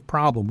kind of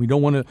problem. We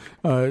don't want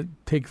to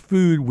take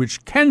food,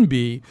 which can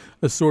be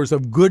a source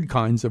of good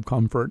kinds of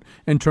comfort,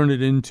 and turn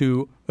it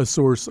into a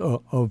source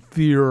of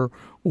fear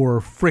or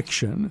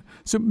friction.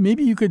 So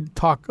maybe you could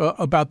talk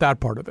about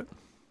that part of it.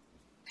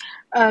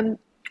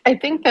 I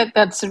think that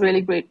that's a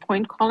really great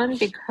point, Colin,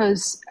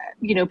 because,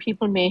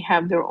 people may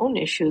have their own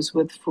issues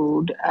with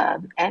food.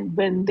 And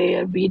when they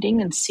are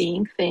reading and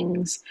seeing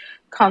things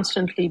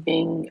constantly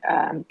being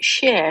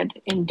shared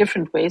in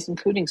different ways,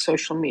 including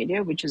social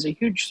media, which is a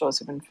huge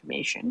source of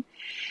information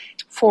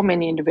for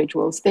many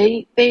individuals,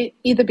 they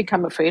either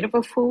become afraid of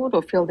a food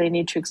or feel they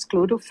need to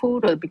exclude a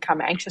food or become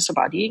anxious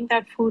about eating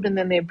that food. And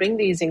then they bring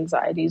these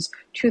anxieties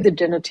to the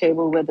dinner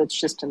table, whether it's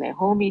just in their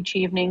home each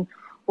evening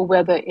or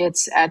whether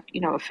it's at,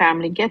 a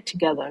family get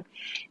together.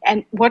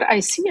 And what I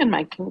see in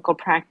my clinical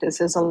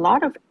practice is a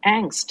lot of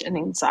angst and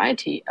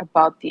anxiety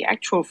about the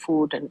actual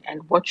food and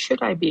what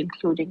should I be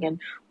including, and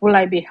will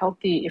I be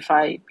healthy if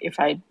I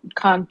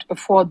can't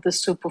afford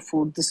this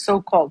superfood, the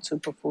so-called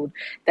superfood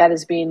that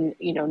has been,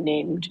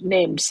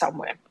 named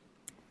somewhere.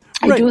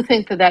 Right. I do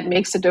think that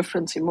makes a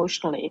difference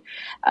emotionally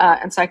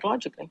and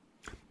psychologically.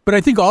 But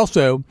I think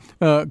also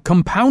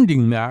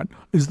compounding that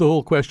is the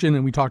whole question,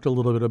 and we talked a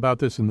little bit about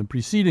this in the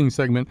preceding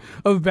segment,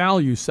 of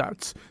value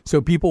sets. So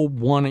people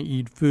want to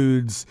eat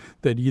foods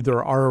that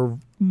either are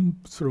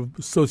sort of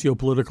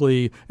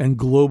sociopolitically and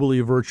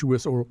globally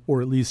virtuous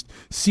or at least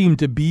seem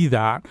to be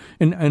that.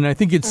 And I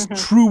think it's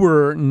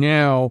truer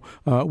now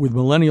with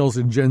millennials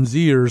and Gen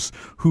Zers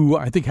who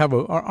I think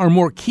are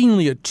more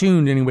keenly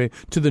attuned anyway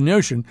to the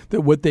notion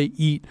that what they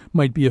eat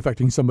might be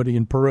affecting somebody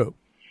in Peru.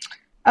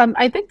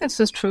 I think this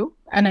is true.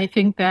 And I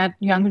think that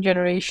younger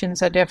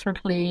generations are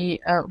definitely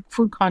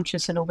food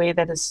conscious in a way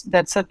that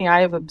certainly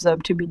I have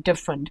observed to be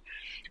different.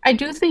 I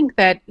do think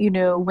that,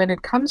 when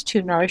it comes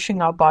to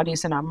nourishing our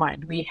bodies and our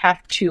mind, we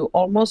have to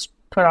almost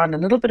put on a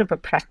little bit of a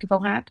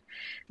practical hat,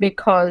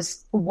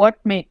 because what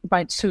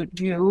might suit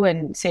you,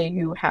 and say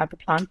you have a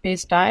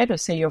plant-based diet, or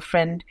say your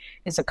friend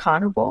is a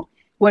carnivore,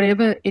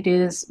 whatever it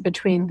is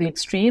between the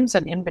extremes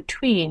and in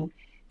between,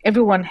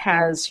 everyone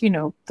has,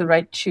 the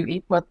right to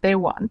eat what they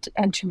want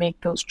and to make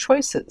those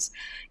choices.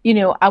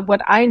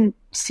 What I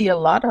see a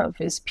lot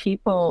of is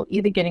people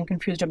either getting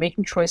confused or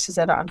making choices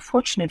that are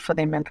unfortunate for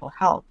their mental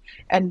health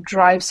and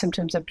drive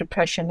symptoms of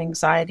depression,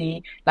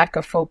 anxiety, lack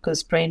of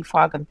focus, brain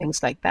fog, and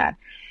things like that.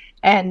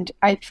 And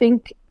I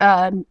think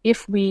I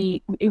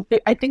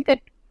think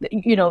that,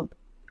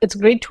 it's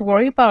great to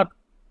worry about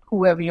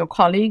whoever your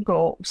colleague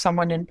or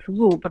someone in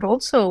Peru, but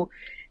also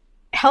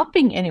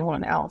helping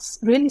anyone else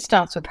really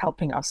starts with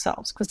helping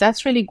ourselves, because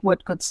that's really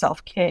what good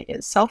self-care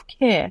is.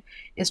 Self-care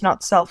is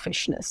not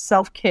selfishness.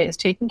 Self-care is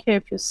taking care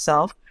of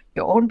yourself,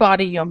 your own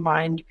body, your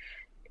mind,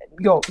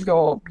 your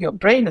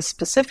brain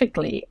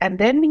specifically, and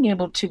then being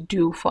able to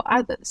do for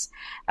others.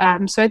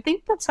 So I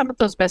think that some of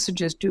those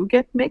messages do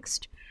get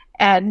mixed,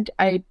 and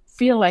I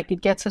feel like it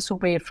gets us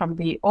away from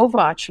the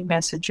overarching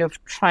message of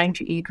trying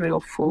to eat real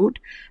food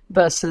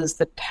versus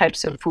the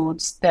types of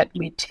foods that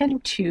we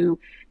tend to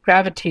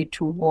gravitate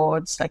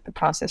towards, like the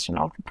processed and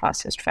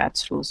ultra-processed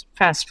fast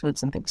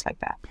foods and things like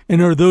that.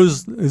 And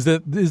is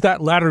that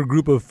latter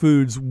group of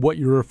foods what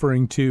you're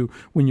referring to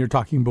when you're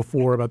talking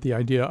before about the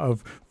idea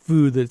of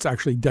food that's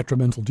actually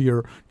detrimental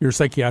to your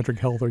psychiatric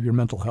health or your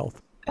mental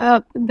health?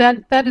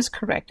 That is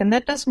correct. And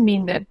that doesn't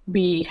mean that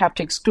we have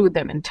to exclude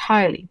them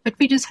entirely, but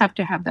we just have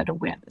to have that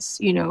awareness.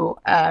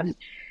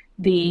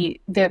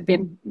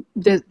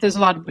 There's a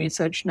lot of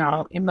research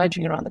now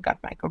emerging around the gut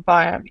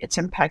microbiome, its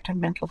impact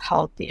on mental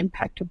health, the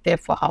impact of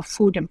therefore how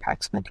food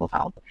impacts mental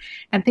health.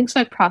 And things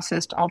like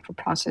processed,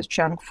 ultra-processed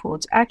junk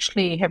foods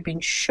actually have been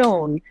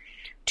shown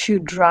to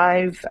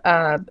drive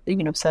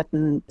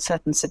certain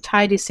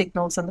satiety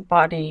signals in the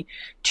body,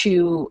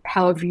 to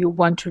however you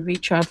want to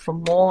reach out for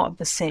more of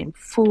the same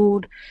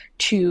food,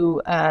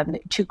 to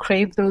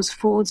crave those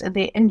foods, and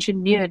they're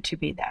engineered to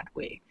be that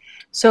way.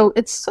 So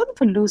it's sort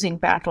of a losing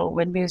battle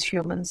when we as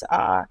humans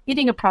are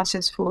eating a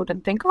processed food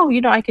and think,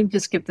 I can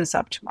just give this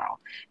up tomorrow,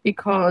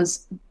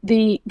 because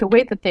the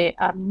way that they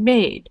are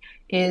made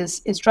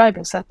is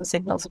driving certain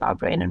signals in our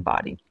brain and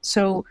body.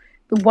 So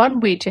the one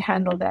way to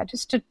handle that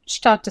is to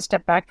start to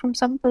step back from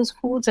some of those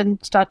foods and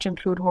start to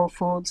include whole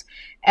foods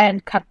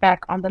and cut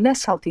back on the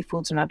less healthy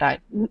foods in our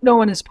diet. No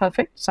one is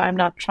perfect, so I'm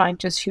not trying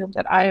to assume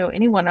that I or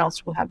anyone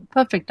else will have a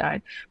perfect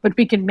diet, but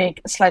we can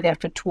make a slight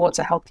effort towards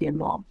a healthier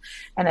norm.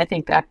 And I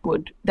think that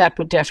would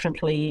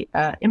definitely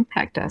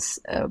impact us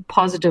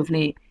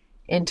positively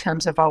in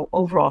terms of our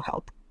overall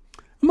health.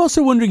 I'm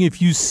also wondering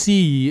if you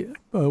see,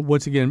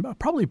 once again,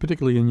 probably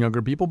particularly in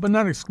younger people, but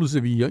not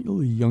exclusively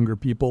younger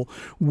people,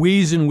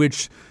 ways in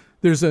which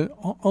there's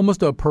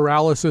almost a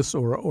paralysis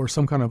or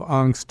some kind of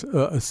angst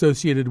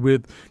associated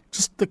with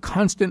just the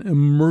constant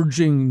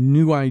emerging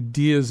new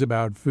ideas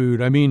about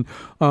food. I mean,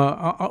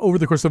 over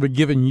the course of a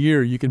given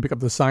year, you can pick up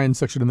the science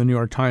section in the New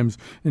York Times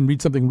and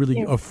read something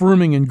really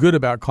affirming and good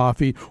about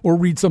coffee, or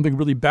read something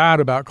really bad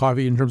about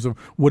coffee in terms of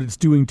what it's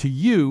doing to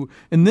you.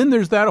 And then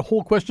there's that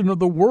whole question of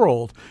the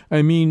world.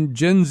 I mean,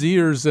 Gen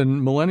Zers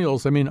and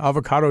millennials,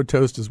 avocado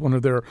toast is one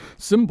of their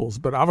symbols,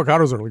 but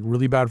avocados are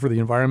really bad for the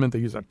environment. They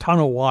use a ton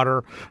of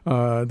water.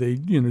 They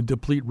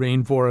deplete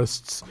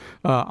rainforests.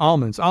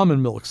 Almonds,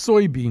 almond milk,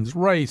 soybeans,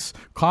 rice,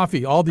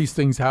 coffee, all these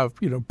things have,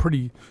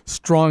 pretty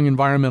strong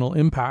environmental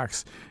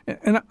impacts.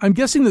 And I'm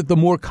guessing that the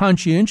more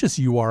conscientious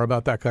you are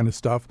about that kind of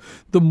stuff,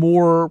 the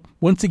more,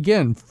 once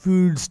again,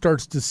 food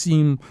starts to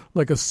seem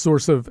like a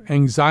source of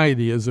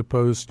anxiety as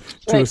opposed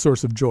to a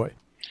source of joy.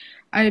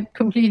 I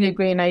completely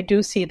agree, and I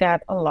do see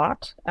that a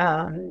lot.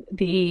 And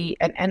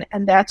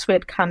that's where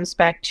it comes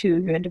back to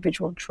your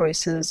individual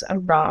choices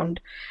around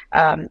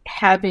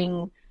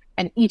having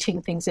and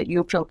eating things that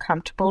you feel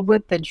comfortable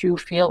with, that you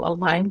feel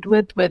aligned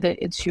with, whether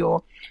it's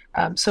your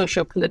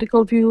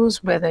socio-political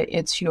views, whether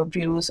it's your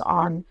views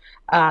on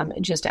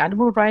just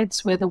animal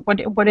rights,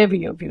 whatever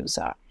your views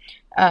are.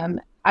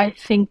 I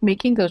think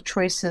making those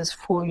choices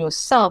for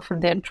yourself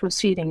and then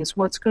proceeding is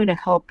what's going to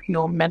help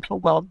your mental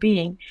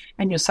well-being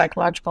and your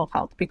psychological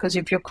health. Because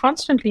if you're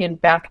constantly in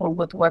battle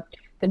with what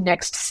the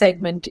next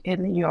segment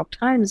in the New York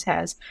Times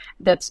has,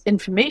 that's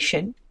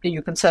information that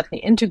you can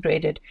certainly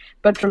integrate it,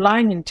 but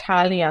relying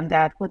entirely on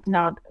that with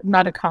not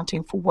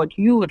accounting for what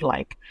you would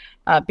like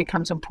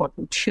becomes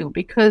important too.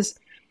 Because,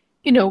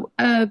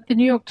 the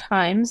New York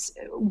Times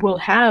will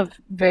have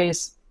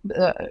various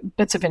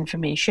bits of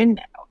information,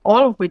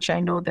 all of which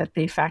I know that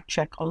they fact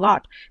check a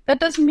lot.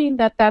 That doesn't mean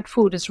that that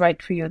food is right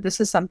for you.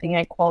 This is something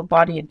I call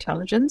body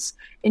intelligence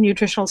in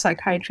nutritional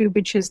psychiatry,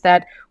 which is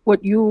that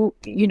what you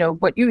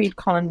eat,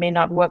 Colin, may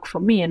not work for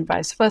me and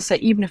vice versa,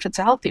 even if it's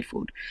a healthy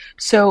food.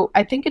 So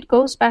I think it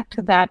goes back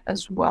to that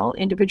as well,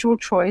 individual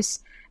choice,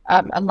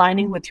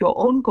 aligning with your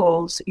own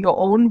goals, your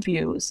own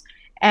views,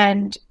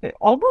 and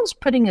almost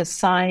putting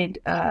aside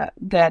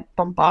that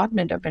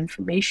bombardment of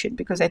information,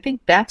 because I think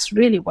that's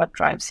really what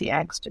drives the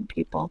angst in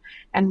people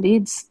and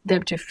leads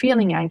them to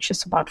feeling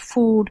anxious about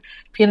food,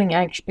 feeling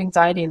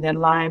anxiety in their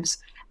lives,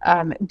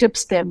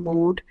 dips their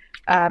mood,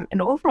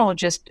 and overall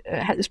just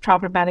is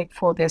problematic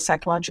for their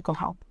psychological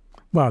health.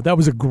 Wow, that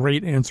was a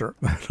great answer.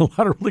 A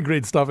lot of really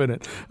great stuff in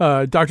it.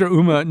 Dr.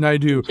 Uma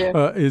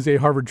Naidoo is a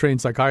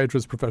Harvard-trained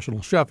psychiatrist,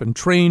 professional chef, and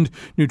trained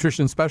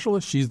nutrition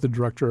specialist. She's the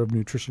director of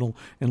nutritional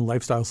and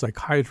lifestyle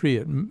psychiatry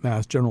at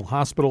Mass General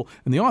Hospital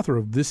and the author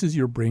of This Is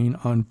Your Brain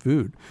on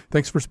Food.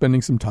 Thanks for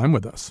spending some time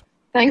with us.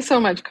 Thanks so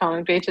much,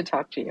 Colin. Great to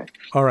talk to you.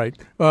 All right.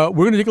 We're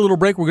going to take a little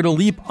break. We're going to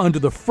leap onto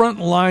the front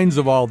lines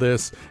of all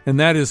this, and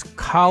that is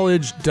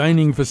college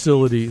dining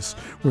facilities,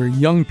 where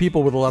young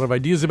people with a lot of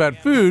ideas about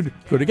food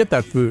go to get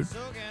that food.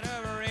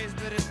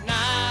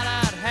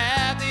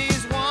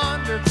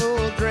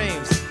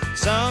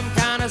 Some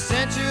kind of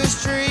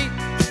sensuous treat,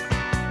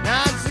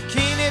 not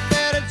zucchini,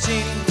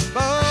 fettuccine,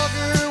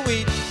 bulgur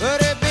wheat,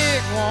 but a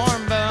big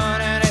warm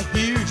bun and a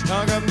huge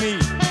hunk of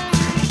meat.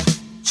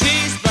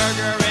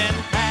 Cheeseburger in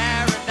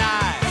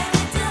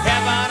paradise,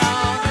 heaven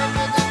on earth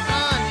with an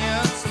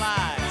onion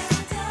slice.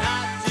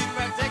 Not too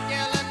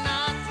particular,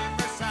 not too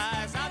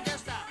precise. I'm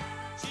just a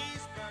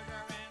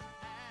cheeseburger in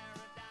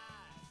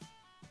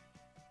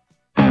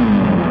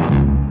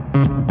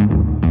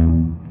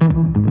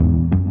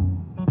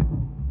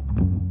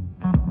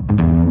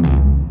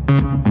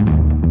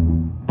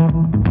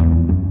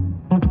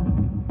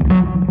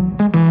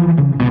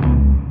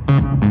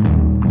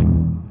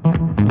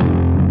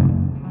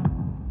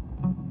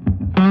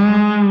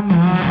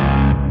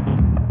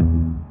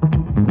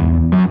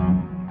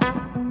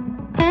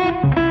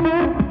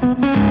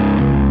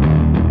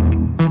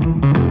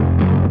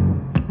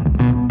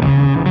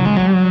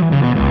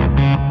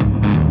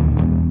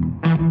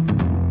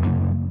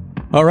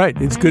All right,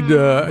 it's good.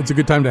 It's a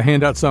good time to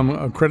hand out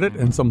some credit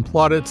and some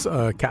plaudits.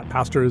 Kat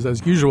Pastor is,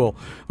 as usual,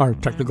 our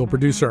technical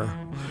producer.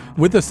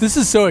 With us, this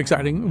is so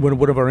exciting when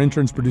one of our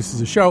interns produces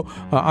a show.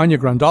 Anya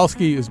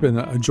Grandalski has been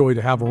a joy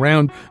to have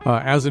around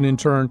as an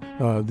intern.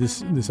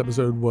 This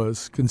episode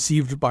was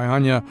conceived by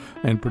Anya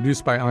and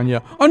produced by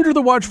Anya under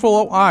the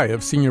watchful eye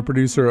of senior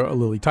producer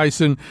Lily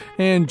Tyson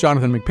and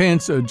Jonathan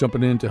McPants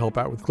jumping in to help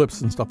out with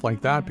clips and stuff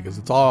like that, because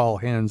it's all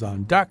hands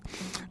on deck.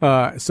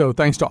 So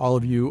thanks to all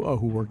of you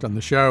who worked on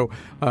the show.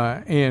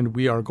 And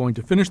we are going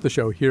to finish the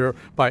show here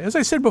by, as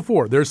I said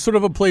before, there's sort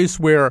of a place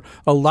where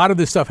a lot of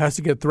this stuff has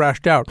to get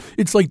thrashed out.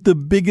 It's like the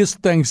biggest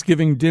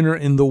Thanksgiving dinner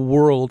in the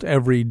world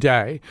every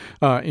day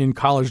in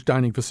college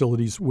dining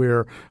facilities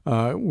where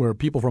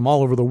people from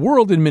all over the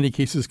world in many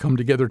cases come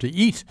together to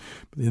eat.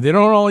 They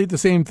don't all eat the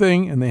same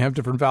thing, and they have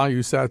different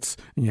value sets,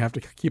 and you have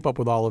to keep up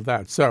with all of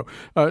that. So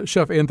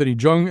Chef Anthony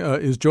Jung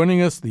is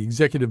joining us, the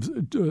executive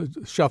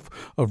chef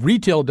of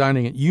retail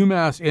dining at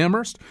UMass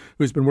Amherst,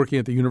 who's been working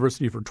at the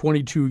university for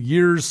 22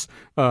 years.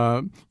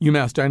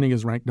 UMass Dining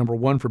is ranked number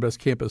 1 for best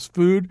campus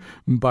food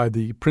by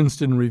the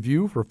Princeton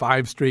Review for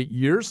 5 straight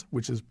years,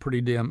 which is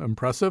pretty damn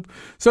impressive.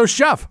 So,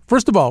 Chef,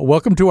 first of all,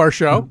 welcome to our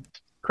show.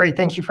 Great.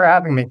 Thank you for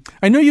having me.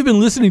 I know you've been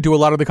listening to a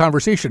lot of the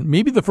conversation.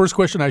 Maybe the first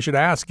question I should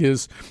ask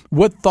is,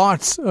 what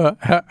thoughts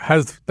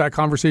has that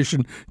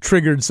conversation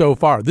triggered so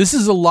far? This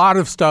is a lot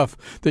of stuff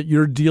that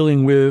you're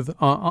dealing with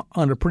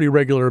on a pretty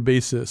regular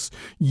basis.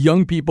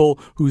 Young people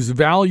whose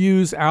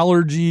values,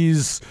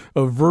 allergies,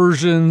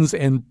 aversions,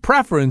 and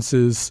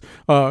preferences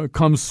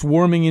come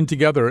swarming in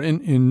together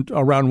in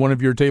around one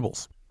of your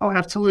tables. Oh,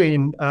 absolutely.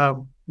 And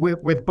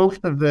with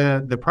both of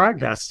the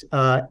projects,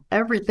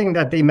 everything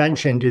that they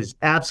mentioned is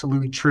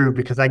absolutely true,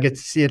 because I get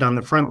to see it on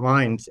the front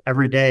lines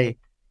every day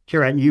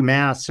here at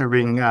UMass,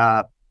 serving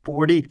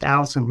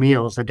 40,000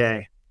 meals a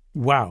day.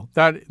 Wow,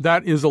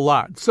 that is a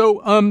lot.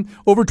 So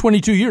over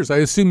 22 years, I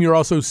assume you're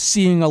also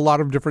seeing a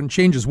lot of different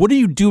changes. What are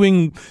you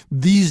doing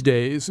these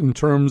days in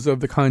terms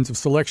of the kinds of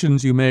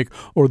selections you make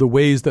or the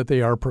ways that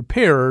they are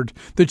prepared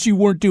that you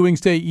weren't doing,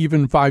 say,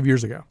 even 5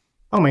 years ago?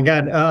 Oh, my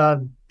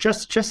God.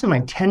 Just in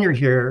my tenure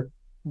here,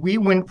 we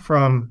went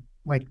from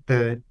like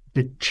the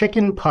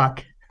chicken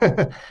puck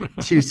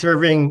to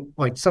serving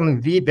like some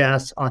of the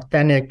best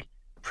authentic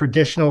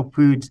traditional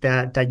foods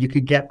that you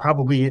could get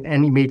probably in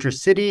any major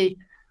city,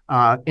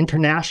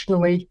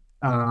 internationally,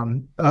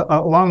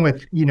 along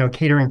with,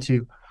 catering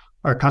to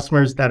our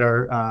customers that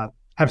are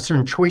have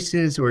certain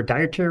choices or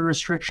dietary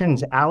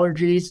restrictions,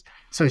 allergies.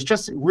 So it's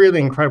just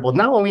really incredible.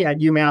 Not only at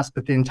UMass,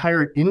 but the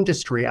entire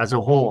industry as a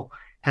whole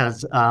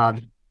has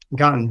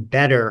gotten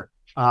better.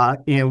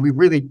 And we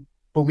really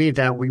believe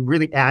that we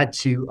really add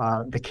to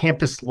the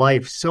campus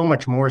life so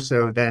much more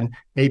so than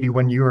maybe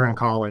when you were in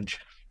college.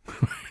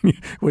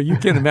 Well, you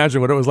can't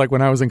imagine what it was like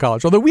when I was in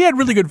college. Although we had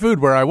really good food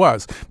where I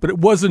was, but it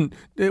wasn't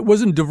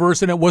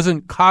diverse and it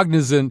wasn't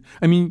cognizant.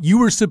 I mean, you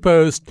were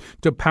supposed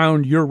to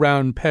pound your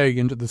round peg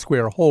into the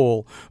square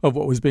hole of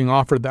what was being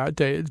offered that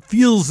day. It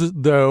feels as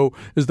though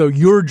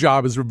your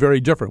job is very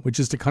different, which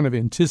is to kind of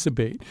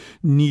anticipate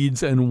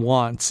needs and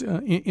wants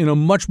in a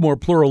much more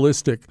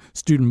pluralistic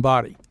student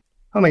body.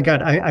 Oh my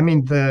God! I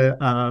mean,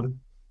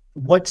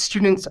 what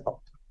students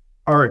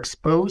are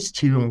exposed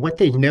to and what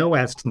they know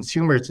as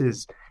consumers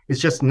is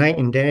just night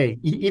and day.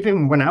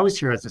 Even when I was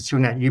here as a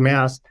student at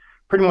UMass,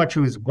 pretty much it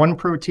was one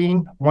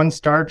protein, one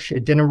starch, a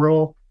dinner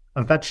roll,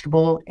 a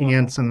vegetable,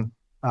 and some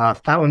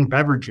fountain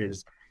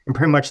beverages. And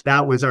pretty much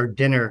that was our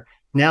dinner.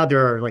 Now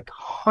there are like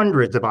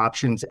hundreds of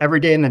options. Every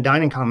day in the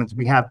dining commons,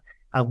 we have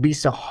at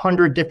least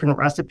 100 different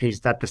recipes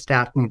that the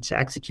staff needs to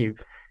execute.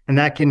 And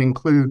that can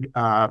include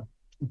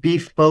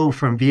beef pho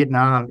from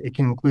Vietnam. It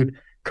can include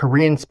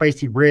Korean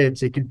spicy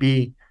ribs. It could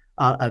be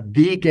a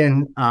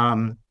vegan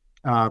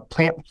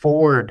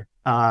plant-forward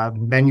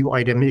menu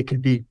item. It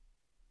could be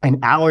an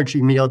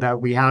allergy meal that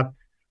we have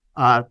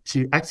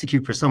to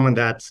execute for someone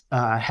that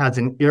has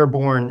an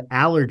airborne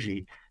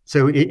allergy.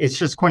 So it's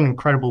just quite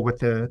incredible what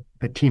the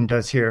team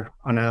does here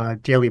on a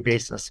daily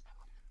basis.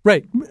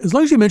 Right. As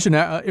long as you mention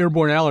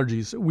airborne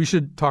allergies, we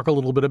should talk a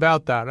little bit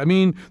about that. I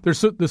mean,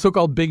 there's the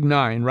so-called Big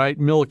Nine, right?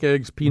 Milk,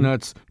 eggs,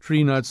 peanuts,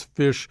 tree nuts,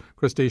 fish,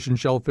 crustacean,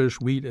 shellfish,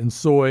 wheat, and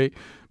soy.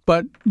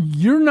 But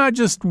you're not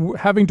just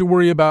having to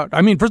worry about,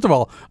 I mean, first of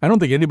all, I don't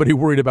think anybody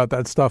worried about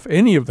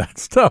any of that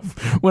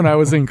stuff when I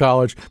was in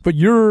college, but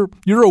you're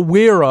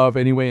aware of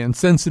anyway and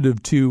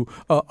sensitive to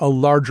a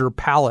larger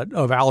palette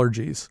of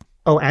allergies.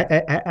 Oh,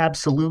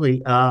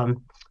 absolutely.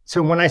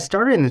 So when I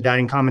started in the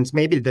dining commons,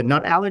 maybe the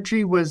nut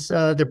allergy was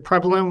the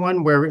prevalent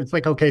one where it's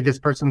like, okay, this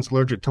person's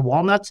allergic to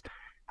walnuts.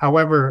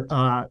 However,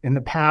 in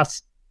the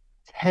past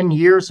 10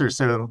 years or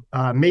so,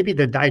 maybe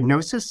the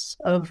diagnosis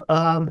of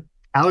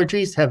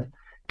allergies have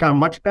gotten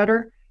much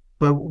better,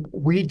 but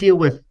we deal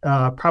with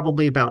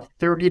probably about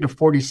 30 to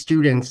 40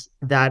 students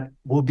that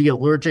will be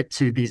allergic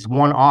to these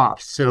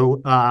one-offs. So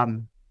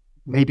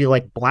maybe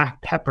like black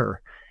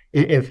pepper.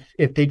 If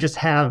they just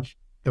have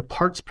the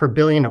parts per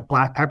billion of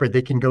black pepper,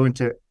 they can go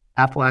into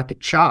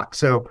anaphylactic shock.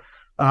 So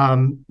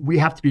we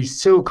have to be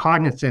so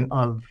cognizant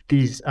of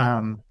these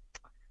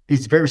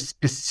very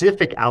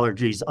specific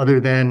allergies other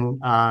than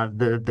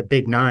the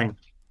Big Nine.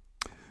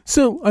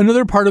 So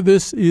another part of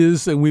this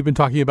is, and we've been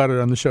talking about it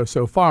on the show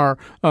so far,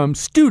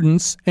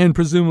 students, and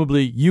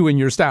presumably you and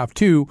your staff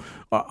too,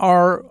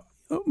 are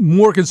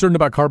more concerned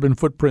about carbon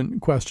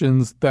footprint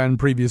questions than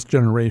previous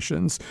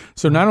generations.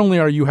 So not only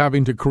are you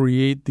having to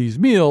create these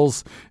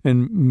meals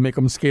and make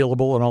them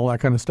scalable and all that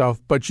kind of stuff,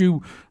 but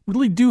you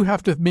really do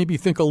have to maybe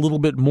think a little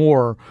bit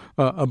more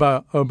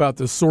about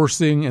the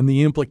sourcing and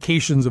the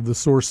implications of the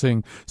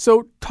sourcing.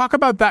 So talk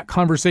about that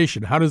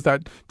conversation. How does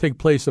that take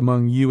place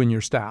among you and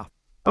your staff?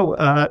 Oh,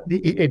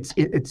 it's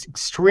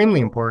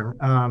extremely important.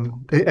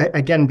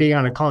 Again, being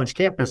on a college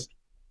campus,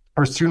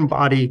 our student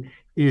body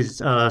is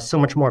so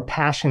much more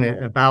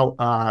passionate about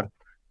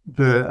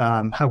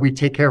how we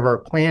take care of our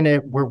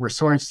planet, where we're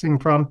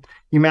sourcing from.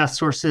 UMass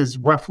sources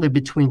roughly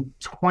between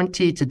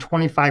 20 to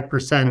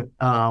 25%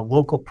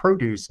 local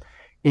produce.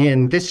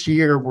 And this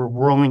year, we're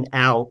rolling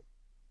out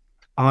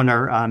on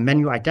our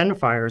menu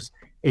identifiers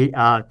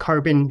a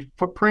carbon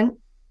footprint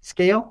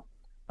scale.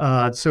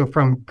 So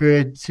from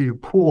good to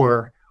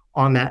poor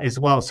on that as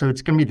well. So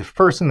it's going to be the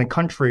first in the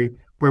country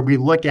where we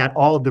look at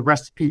all of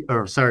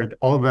the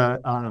all of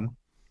the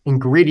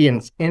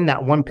ingredients in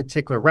that one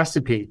particular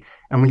recipe,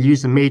 and we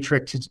use a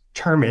matrix to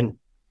determine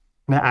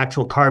the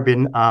actual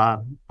carbon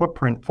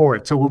footprint for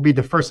it. So we'll be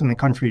the first in the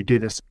country to do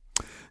this.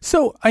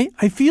 So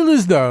I feel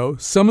as though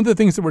some of the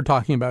things that we're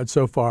talking about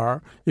so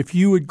far, if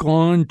you had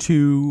gone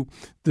to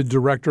the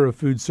director of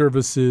food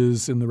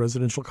services in the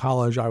residential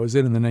college I was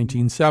in the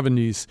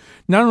 1970s,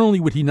 not only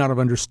would he not have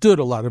understood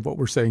a lot of what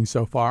we're saying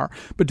so far,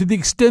 but to the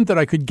extent that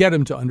I could get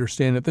him to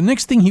understand it, the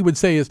next thing he would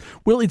say is,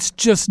 well, it's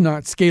just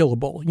not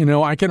scalable. You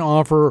know, I can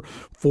offer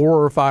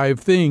 4 or 5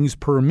 things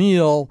per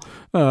meal,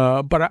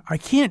 but I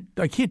can't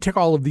take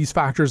all of these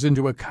factors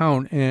into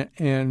account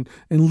and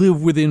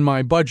live within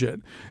my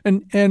budget.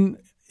 And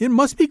it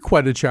must be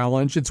quite a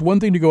challenge. It's one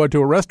thing to go out to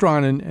a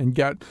restaurant and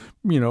get,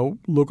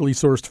 locally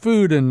sourced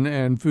food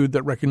and food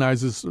that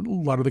recognizes a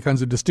lot of the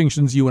kinds of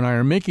distinctions you and I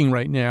are making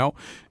right now,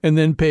 and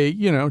then pay,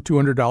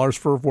 $200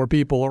 for 4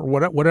 people or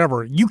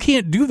whatever. You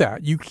can't do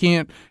that. You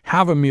can't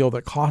have a meal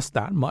that costs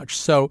that much.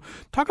 So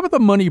talk about the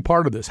money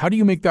part of this. How do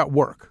you make that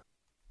work?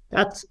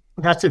 That's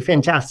a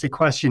fantastic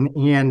question.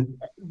 And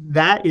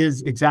that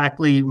is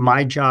exactly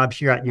my job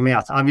here at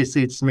UMass.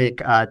 Obviously, it's to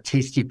make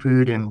tasty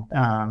food and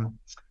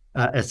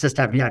assist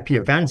at VIP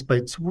events, but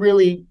it's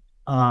really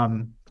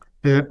our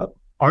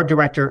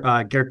director,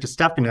 Garrett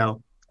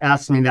DiStefano,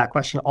 asks me that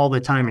question all the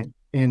time.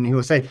 And he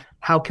will say,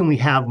 how can we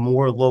have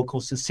more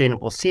local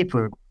sustainable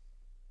seafood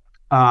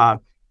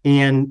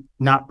and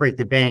not break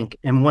the bank?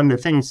 And one of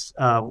the things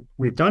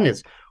we've done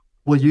is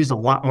we'll use a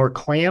lot more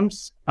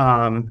clams,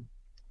 haddock,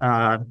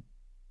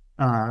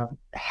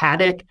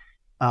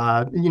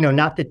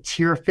 not the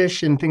tier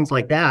fish and things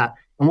like that.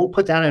 And we'll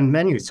put that on the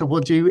menu. So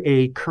we'll do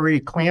a curry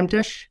clam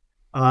dish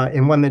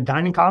in one of the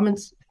dining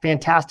commons.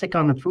 Fantastic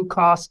on the food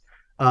cost,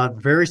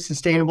 very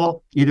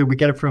sustainable. Either we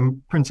get it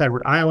from Prince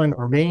Edward Island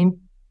or Maine.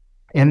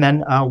 And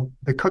then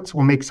the cooks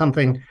will make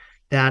something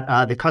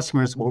that the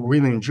customers will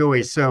really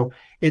enjoy. So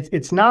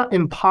it's not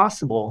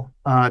impossible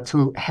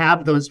to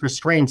have those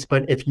restraints,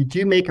 but if you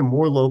do make it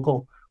more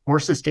local, more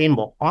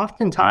sustainable,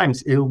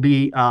 oftentimes it'll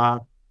be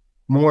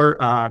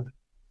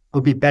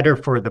it'll be better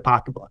for the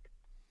pocketbook.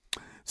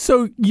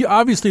 So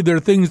obviously there are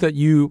things that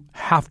you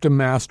have to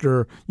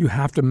master. You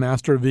have to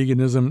master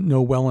veganism,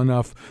 know well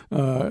enough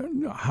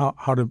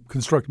how to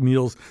construct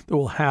meals that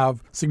will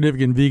have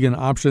significant vegan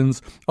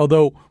options.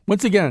 Although,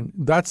 once again,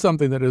 that's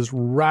something that is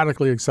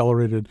radically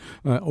accelerated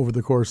over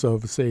the course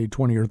of, say,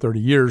 20 or 30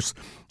 years.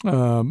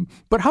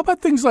 But how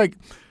about things like,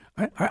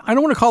 I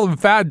don't want to call them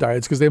fad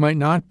diets because they might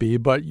not be,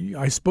 but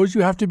I suppose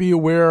you have to be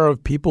aware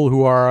of people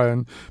who are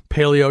on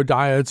paleo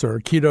diets or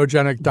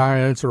ketogenic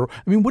diets, or,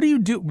 what do you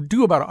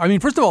do about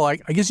it? First of all, I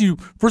guess you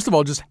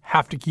just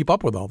have to keep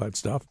up with all that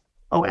stuff.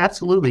 Oh,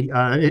 absolutely.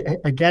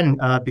 Again,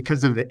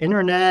 because of the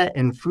internet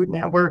and Food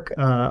Network,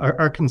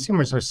 our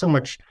consumers are so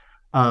much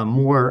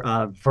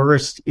more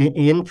versed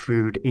in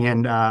food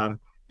and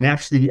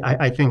actually,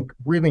 I think,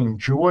 really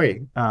enjoy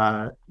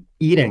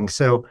eating.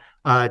 So,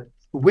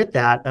 with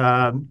that,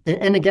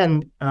 and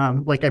again,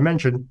 like I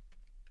mentioned,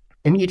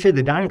 in each of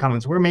the dining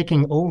commons, we're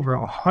making over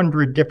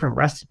 100 different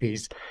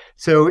recipes.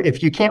 So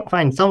if you can't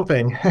find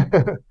something,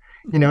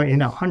 in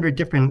 100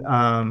 different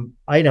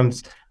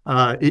items,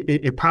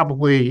 it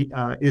probably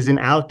isn't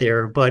out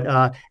there. But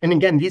and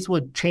again, these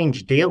will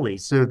change daily.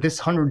 So this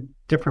 100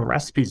 different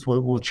recipes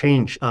will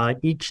change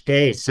each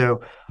day.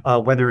 So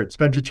whether it's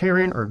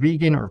vegetarian or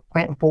vegan or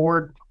plant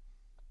forward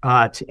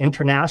to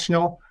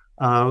international.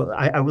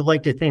 I would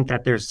like to think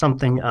that there's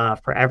something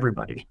for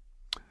everybody.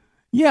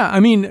 Yeah,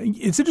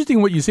 it's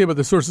interesting what you say about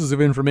the sources of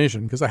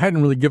information, because I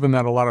hadn't really given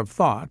that a lot of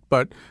thought.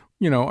 But,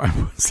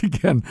 once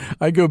again,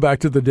 I go back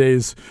to the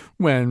days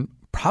when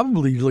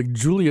probably like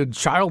Julia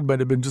Child might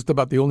have been just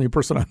about the only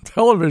person on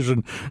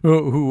television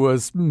who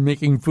was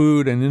making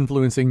food and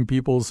influencing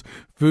people's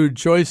food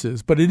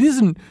choices. But it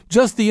isn't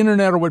just the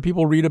internet or what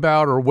people read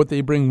about or what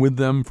they bring with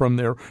them from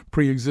their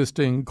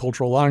pre-existing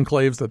cultural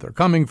enclaves that they're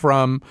coming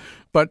from.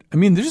 But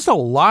there's just a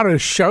lot of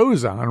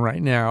shows on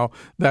right now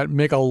that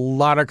make a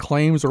lot of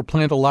claims or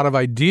plant a lot of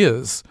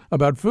ideas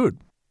about food.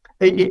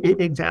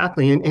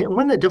 Exactly. And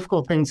one of the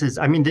difficult things is,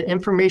 the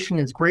information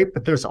is great,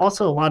 but there's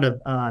also a lot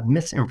of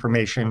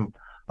misinformation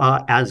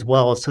as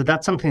well. So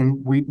that's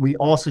something we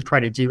also try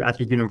to do at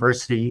the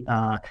university,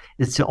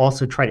 is to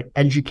also try to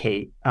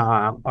educate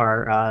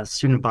our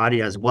student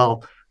body as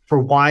well for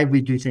why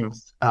we do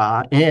things.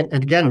 And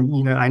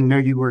again, I know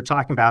you were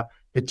talking about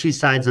the two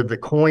sides of the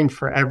coin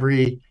for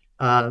every,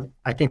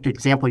 I think the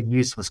example you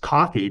used was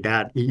coffee,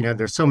 that,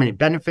 there's so many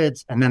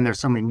benefits and then there's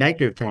so many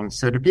negative things.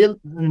 So to be able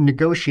to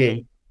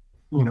negotiate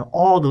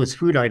all those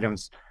food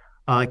items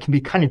can be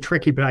kind of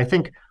tricky, but I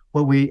think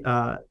what we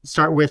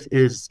start with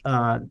is,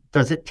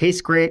 does it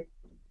taste great?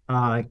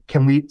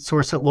 Can we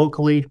source it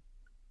locally?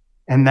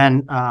 And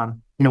then,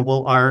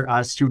 will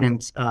our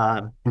students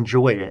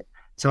enjoy it?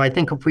 So I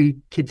think if we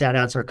keep that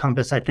as our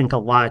compass, I think a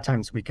lot of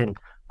times we can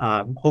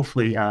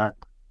hopefully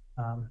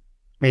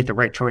make the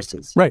right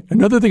choices. Right.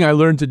 Another thing I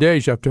learned today,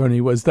 Chef Tony,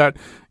 was that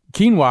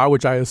quinoa,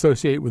 which I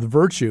associate with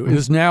virtue,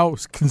 is now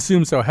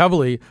consumed so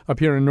heavily up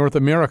here in North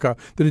America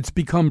that it's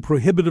become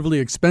prohibitively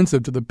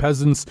expensive to the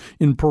peasants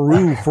in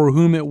Peru for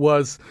whom it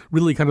was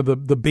really kind of the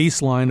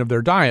baseline of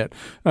their diet.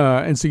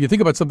 And so you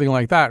think about something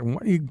like that,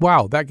 and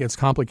wow, that gets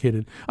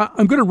complicated.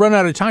 I'm going to run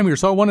out of time here,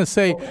 so I want to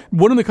say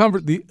one of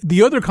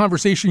the other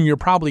conversation you're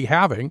probably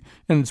having,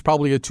 and it's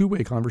probably a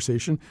two-way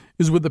conversation,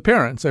 is with the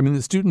parents.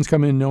 The students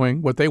come in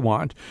knowing what they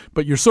want,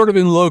 but you're sort of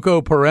in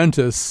loco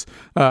parentis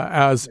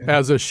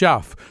as a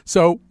chef.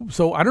 So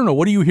I don't know.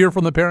 What do you hear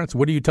from the parents?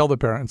 What do you tell the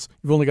parents?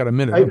 You've only got a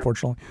minute,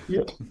 unfortunately.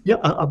 Yeah,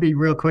 I'll be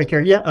real quick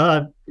here.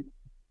 Yeah,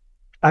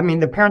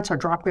 the parents are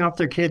dropping off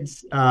their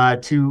kids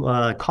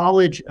to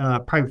college,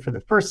 probably for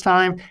the first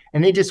time,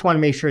 and they just want to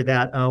make sure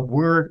that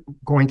we're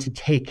going to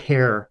take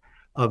care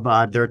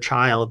of their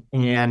child,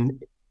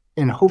 and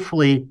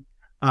hopefully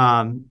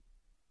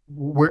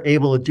we're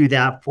able to do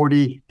that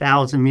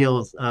 40,000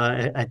 meals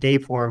a day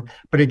for them.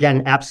 But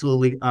again,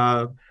 absolutely,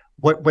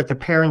 what the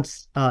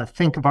parents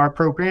think of our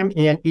program,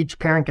 and each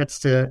parent gets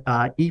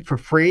to eat for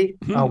free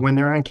when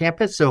they're on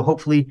campus. So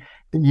hopefully,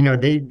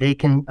 they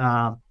can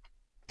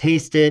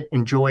taste it,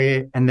 enjoy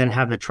it, and then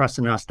have the trust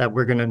in us that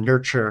we're going to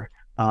nurture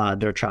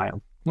their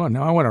child. Well,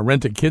 now I want to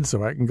rent a kid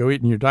so I can go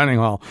eat in your dining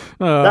hall.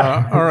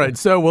 All right.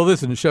 So, well,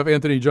 listen, Chef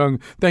Anthony Jung,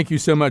 thank you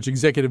so much.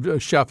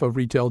 Executive Chef of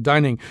Retail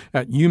Dining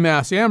at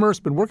UMass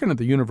Amherst. Been working at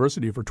the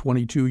university for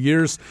 22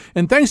 years.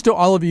 And thanks to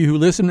all of you who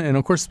listen. And,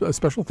 of course, a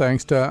special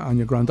thanks to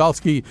Anya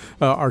Grondalski,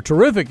 our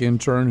terrific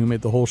intern who made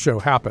the whole show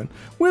happen,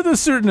 with a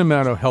certain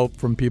amount of help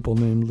from people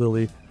named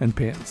Lily and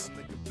Pants.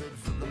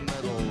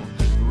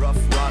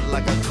 Rough rot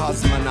like a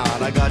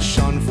cosmonaut. I got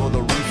shunned for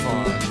the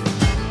refund.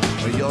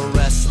 You're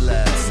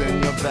restless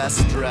in your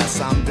best dress.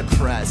 I'm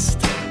depressed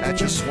at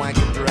your swank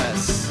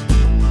address.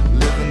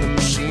 Live in the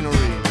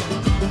machinery,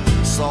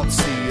 salt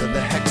sea of the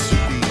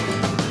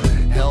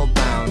hexabeam.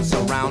 Hellbound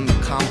surround the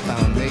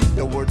compound, make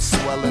the word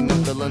swell in the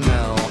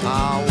villanelle.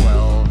 Ah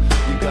well,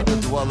 you got the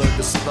dweller,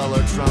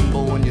 dispeller,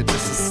 tremble when you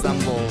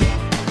disassemble.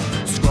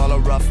 Scroll a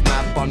rough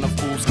map on the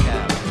fool's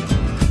cap.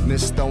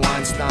 Mr.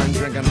 Weinstein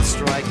drinking the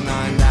strike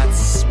 9.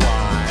 That's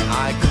why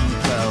I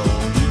compel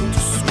you to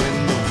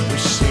swim the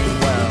wishing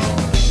well.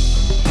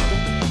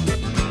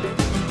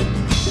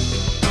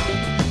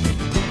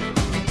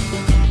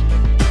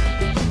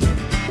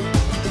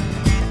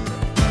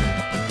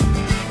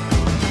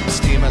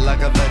 Steam it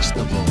like a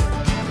vegetable,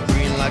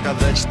 green like a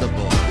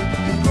vegetable,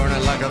 burn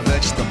it like a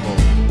vegetable.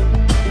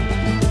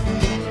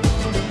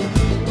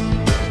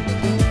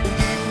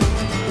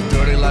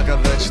 Dirty like a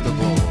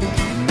vegetable,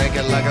 make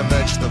it like a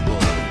vegetable,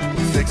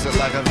 fix it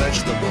like a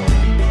vegetable.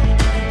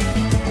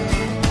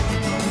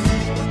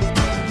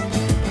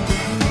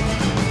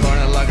 Burn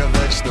it like a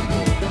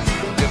vegetable,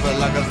 dip it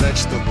like a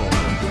vegetable,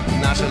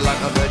 mash it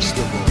like a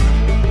vegetable.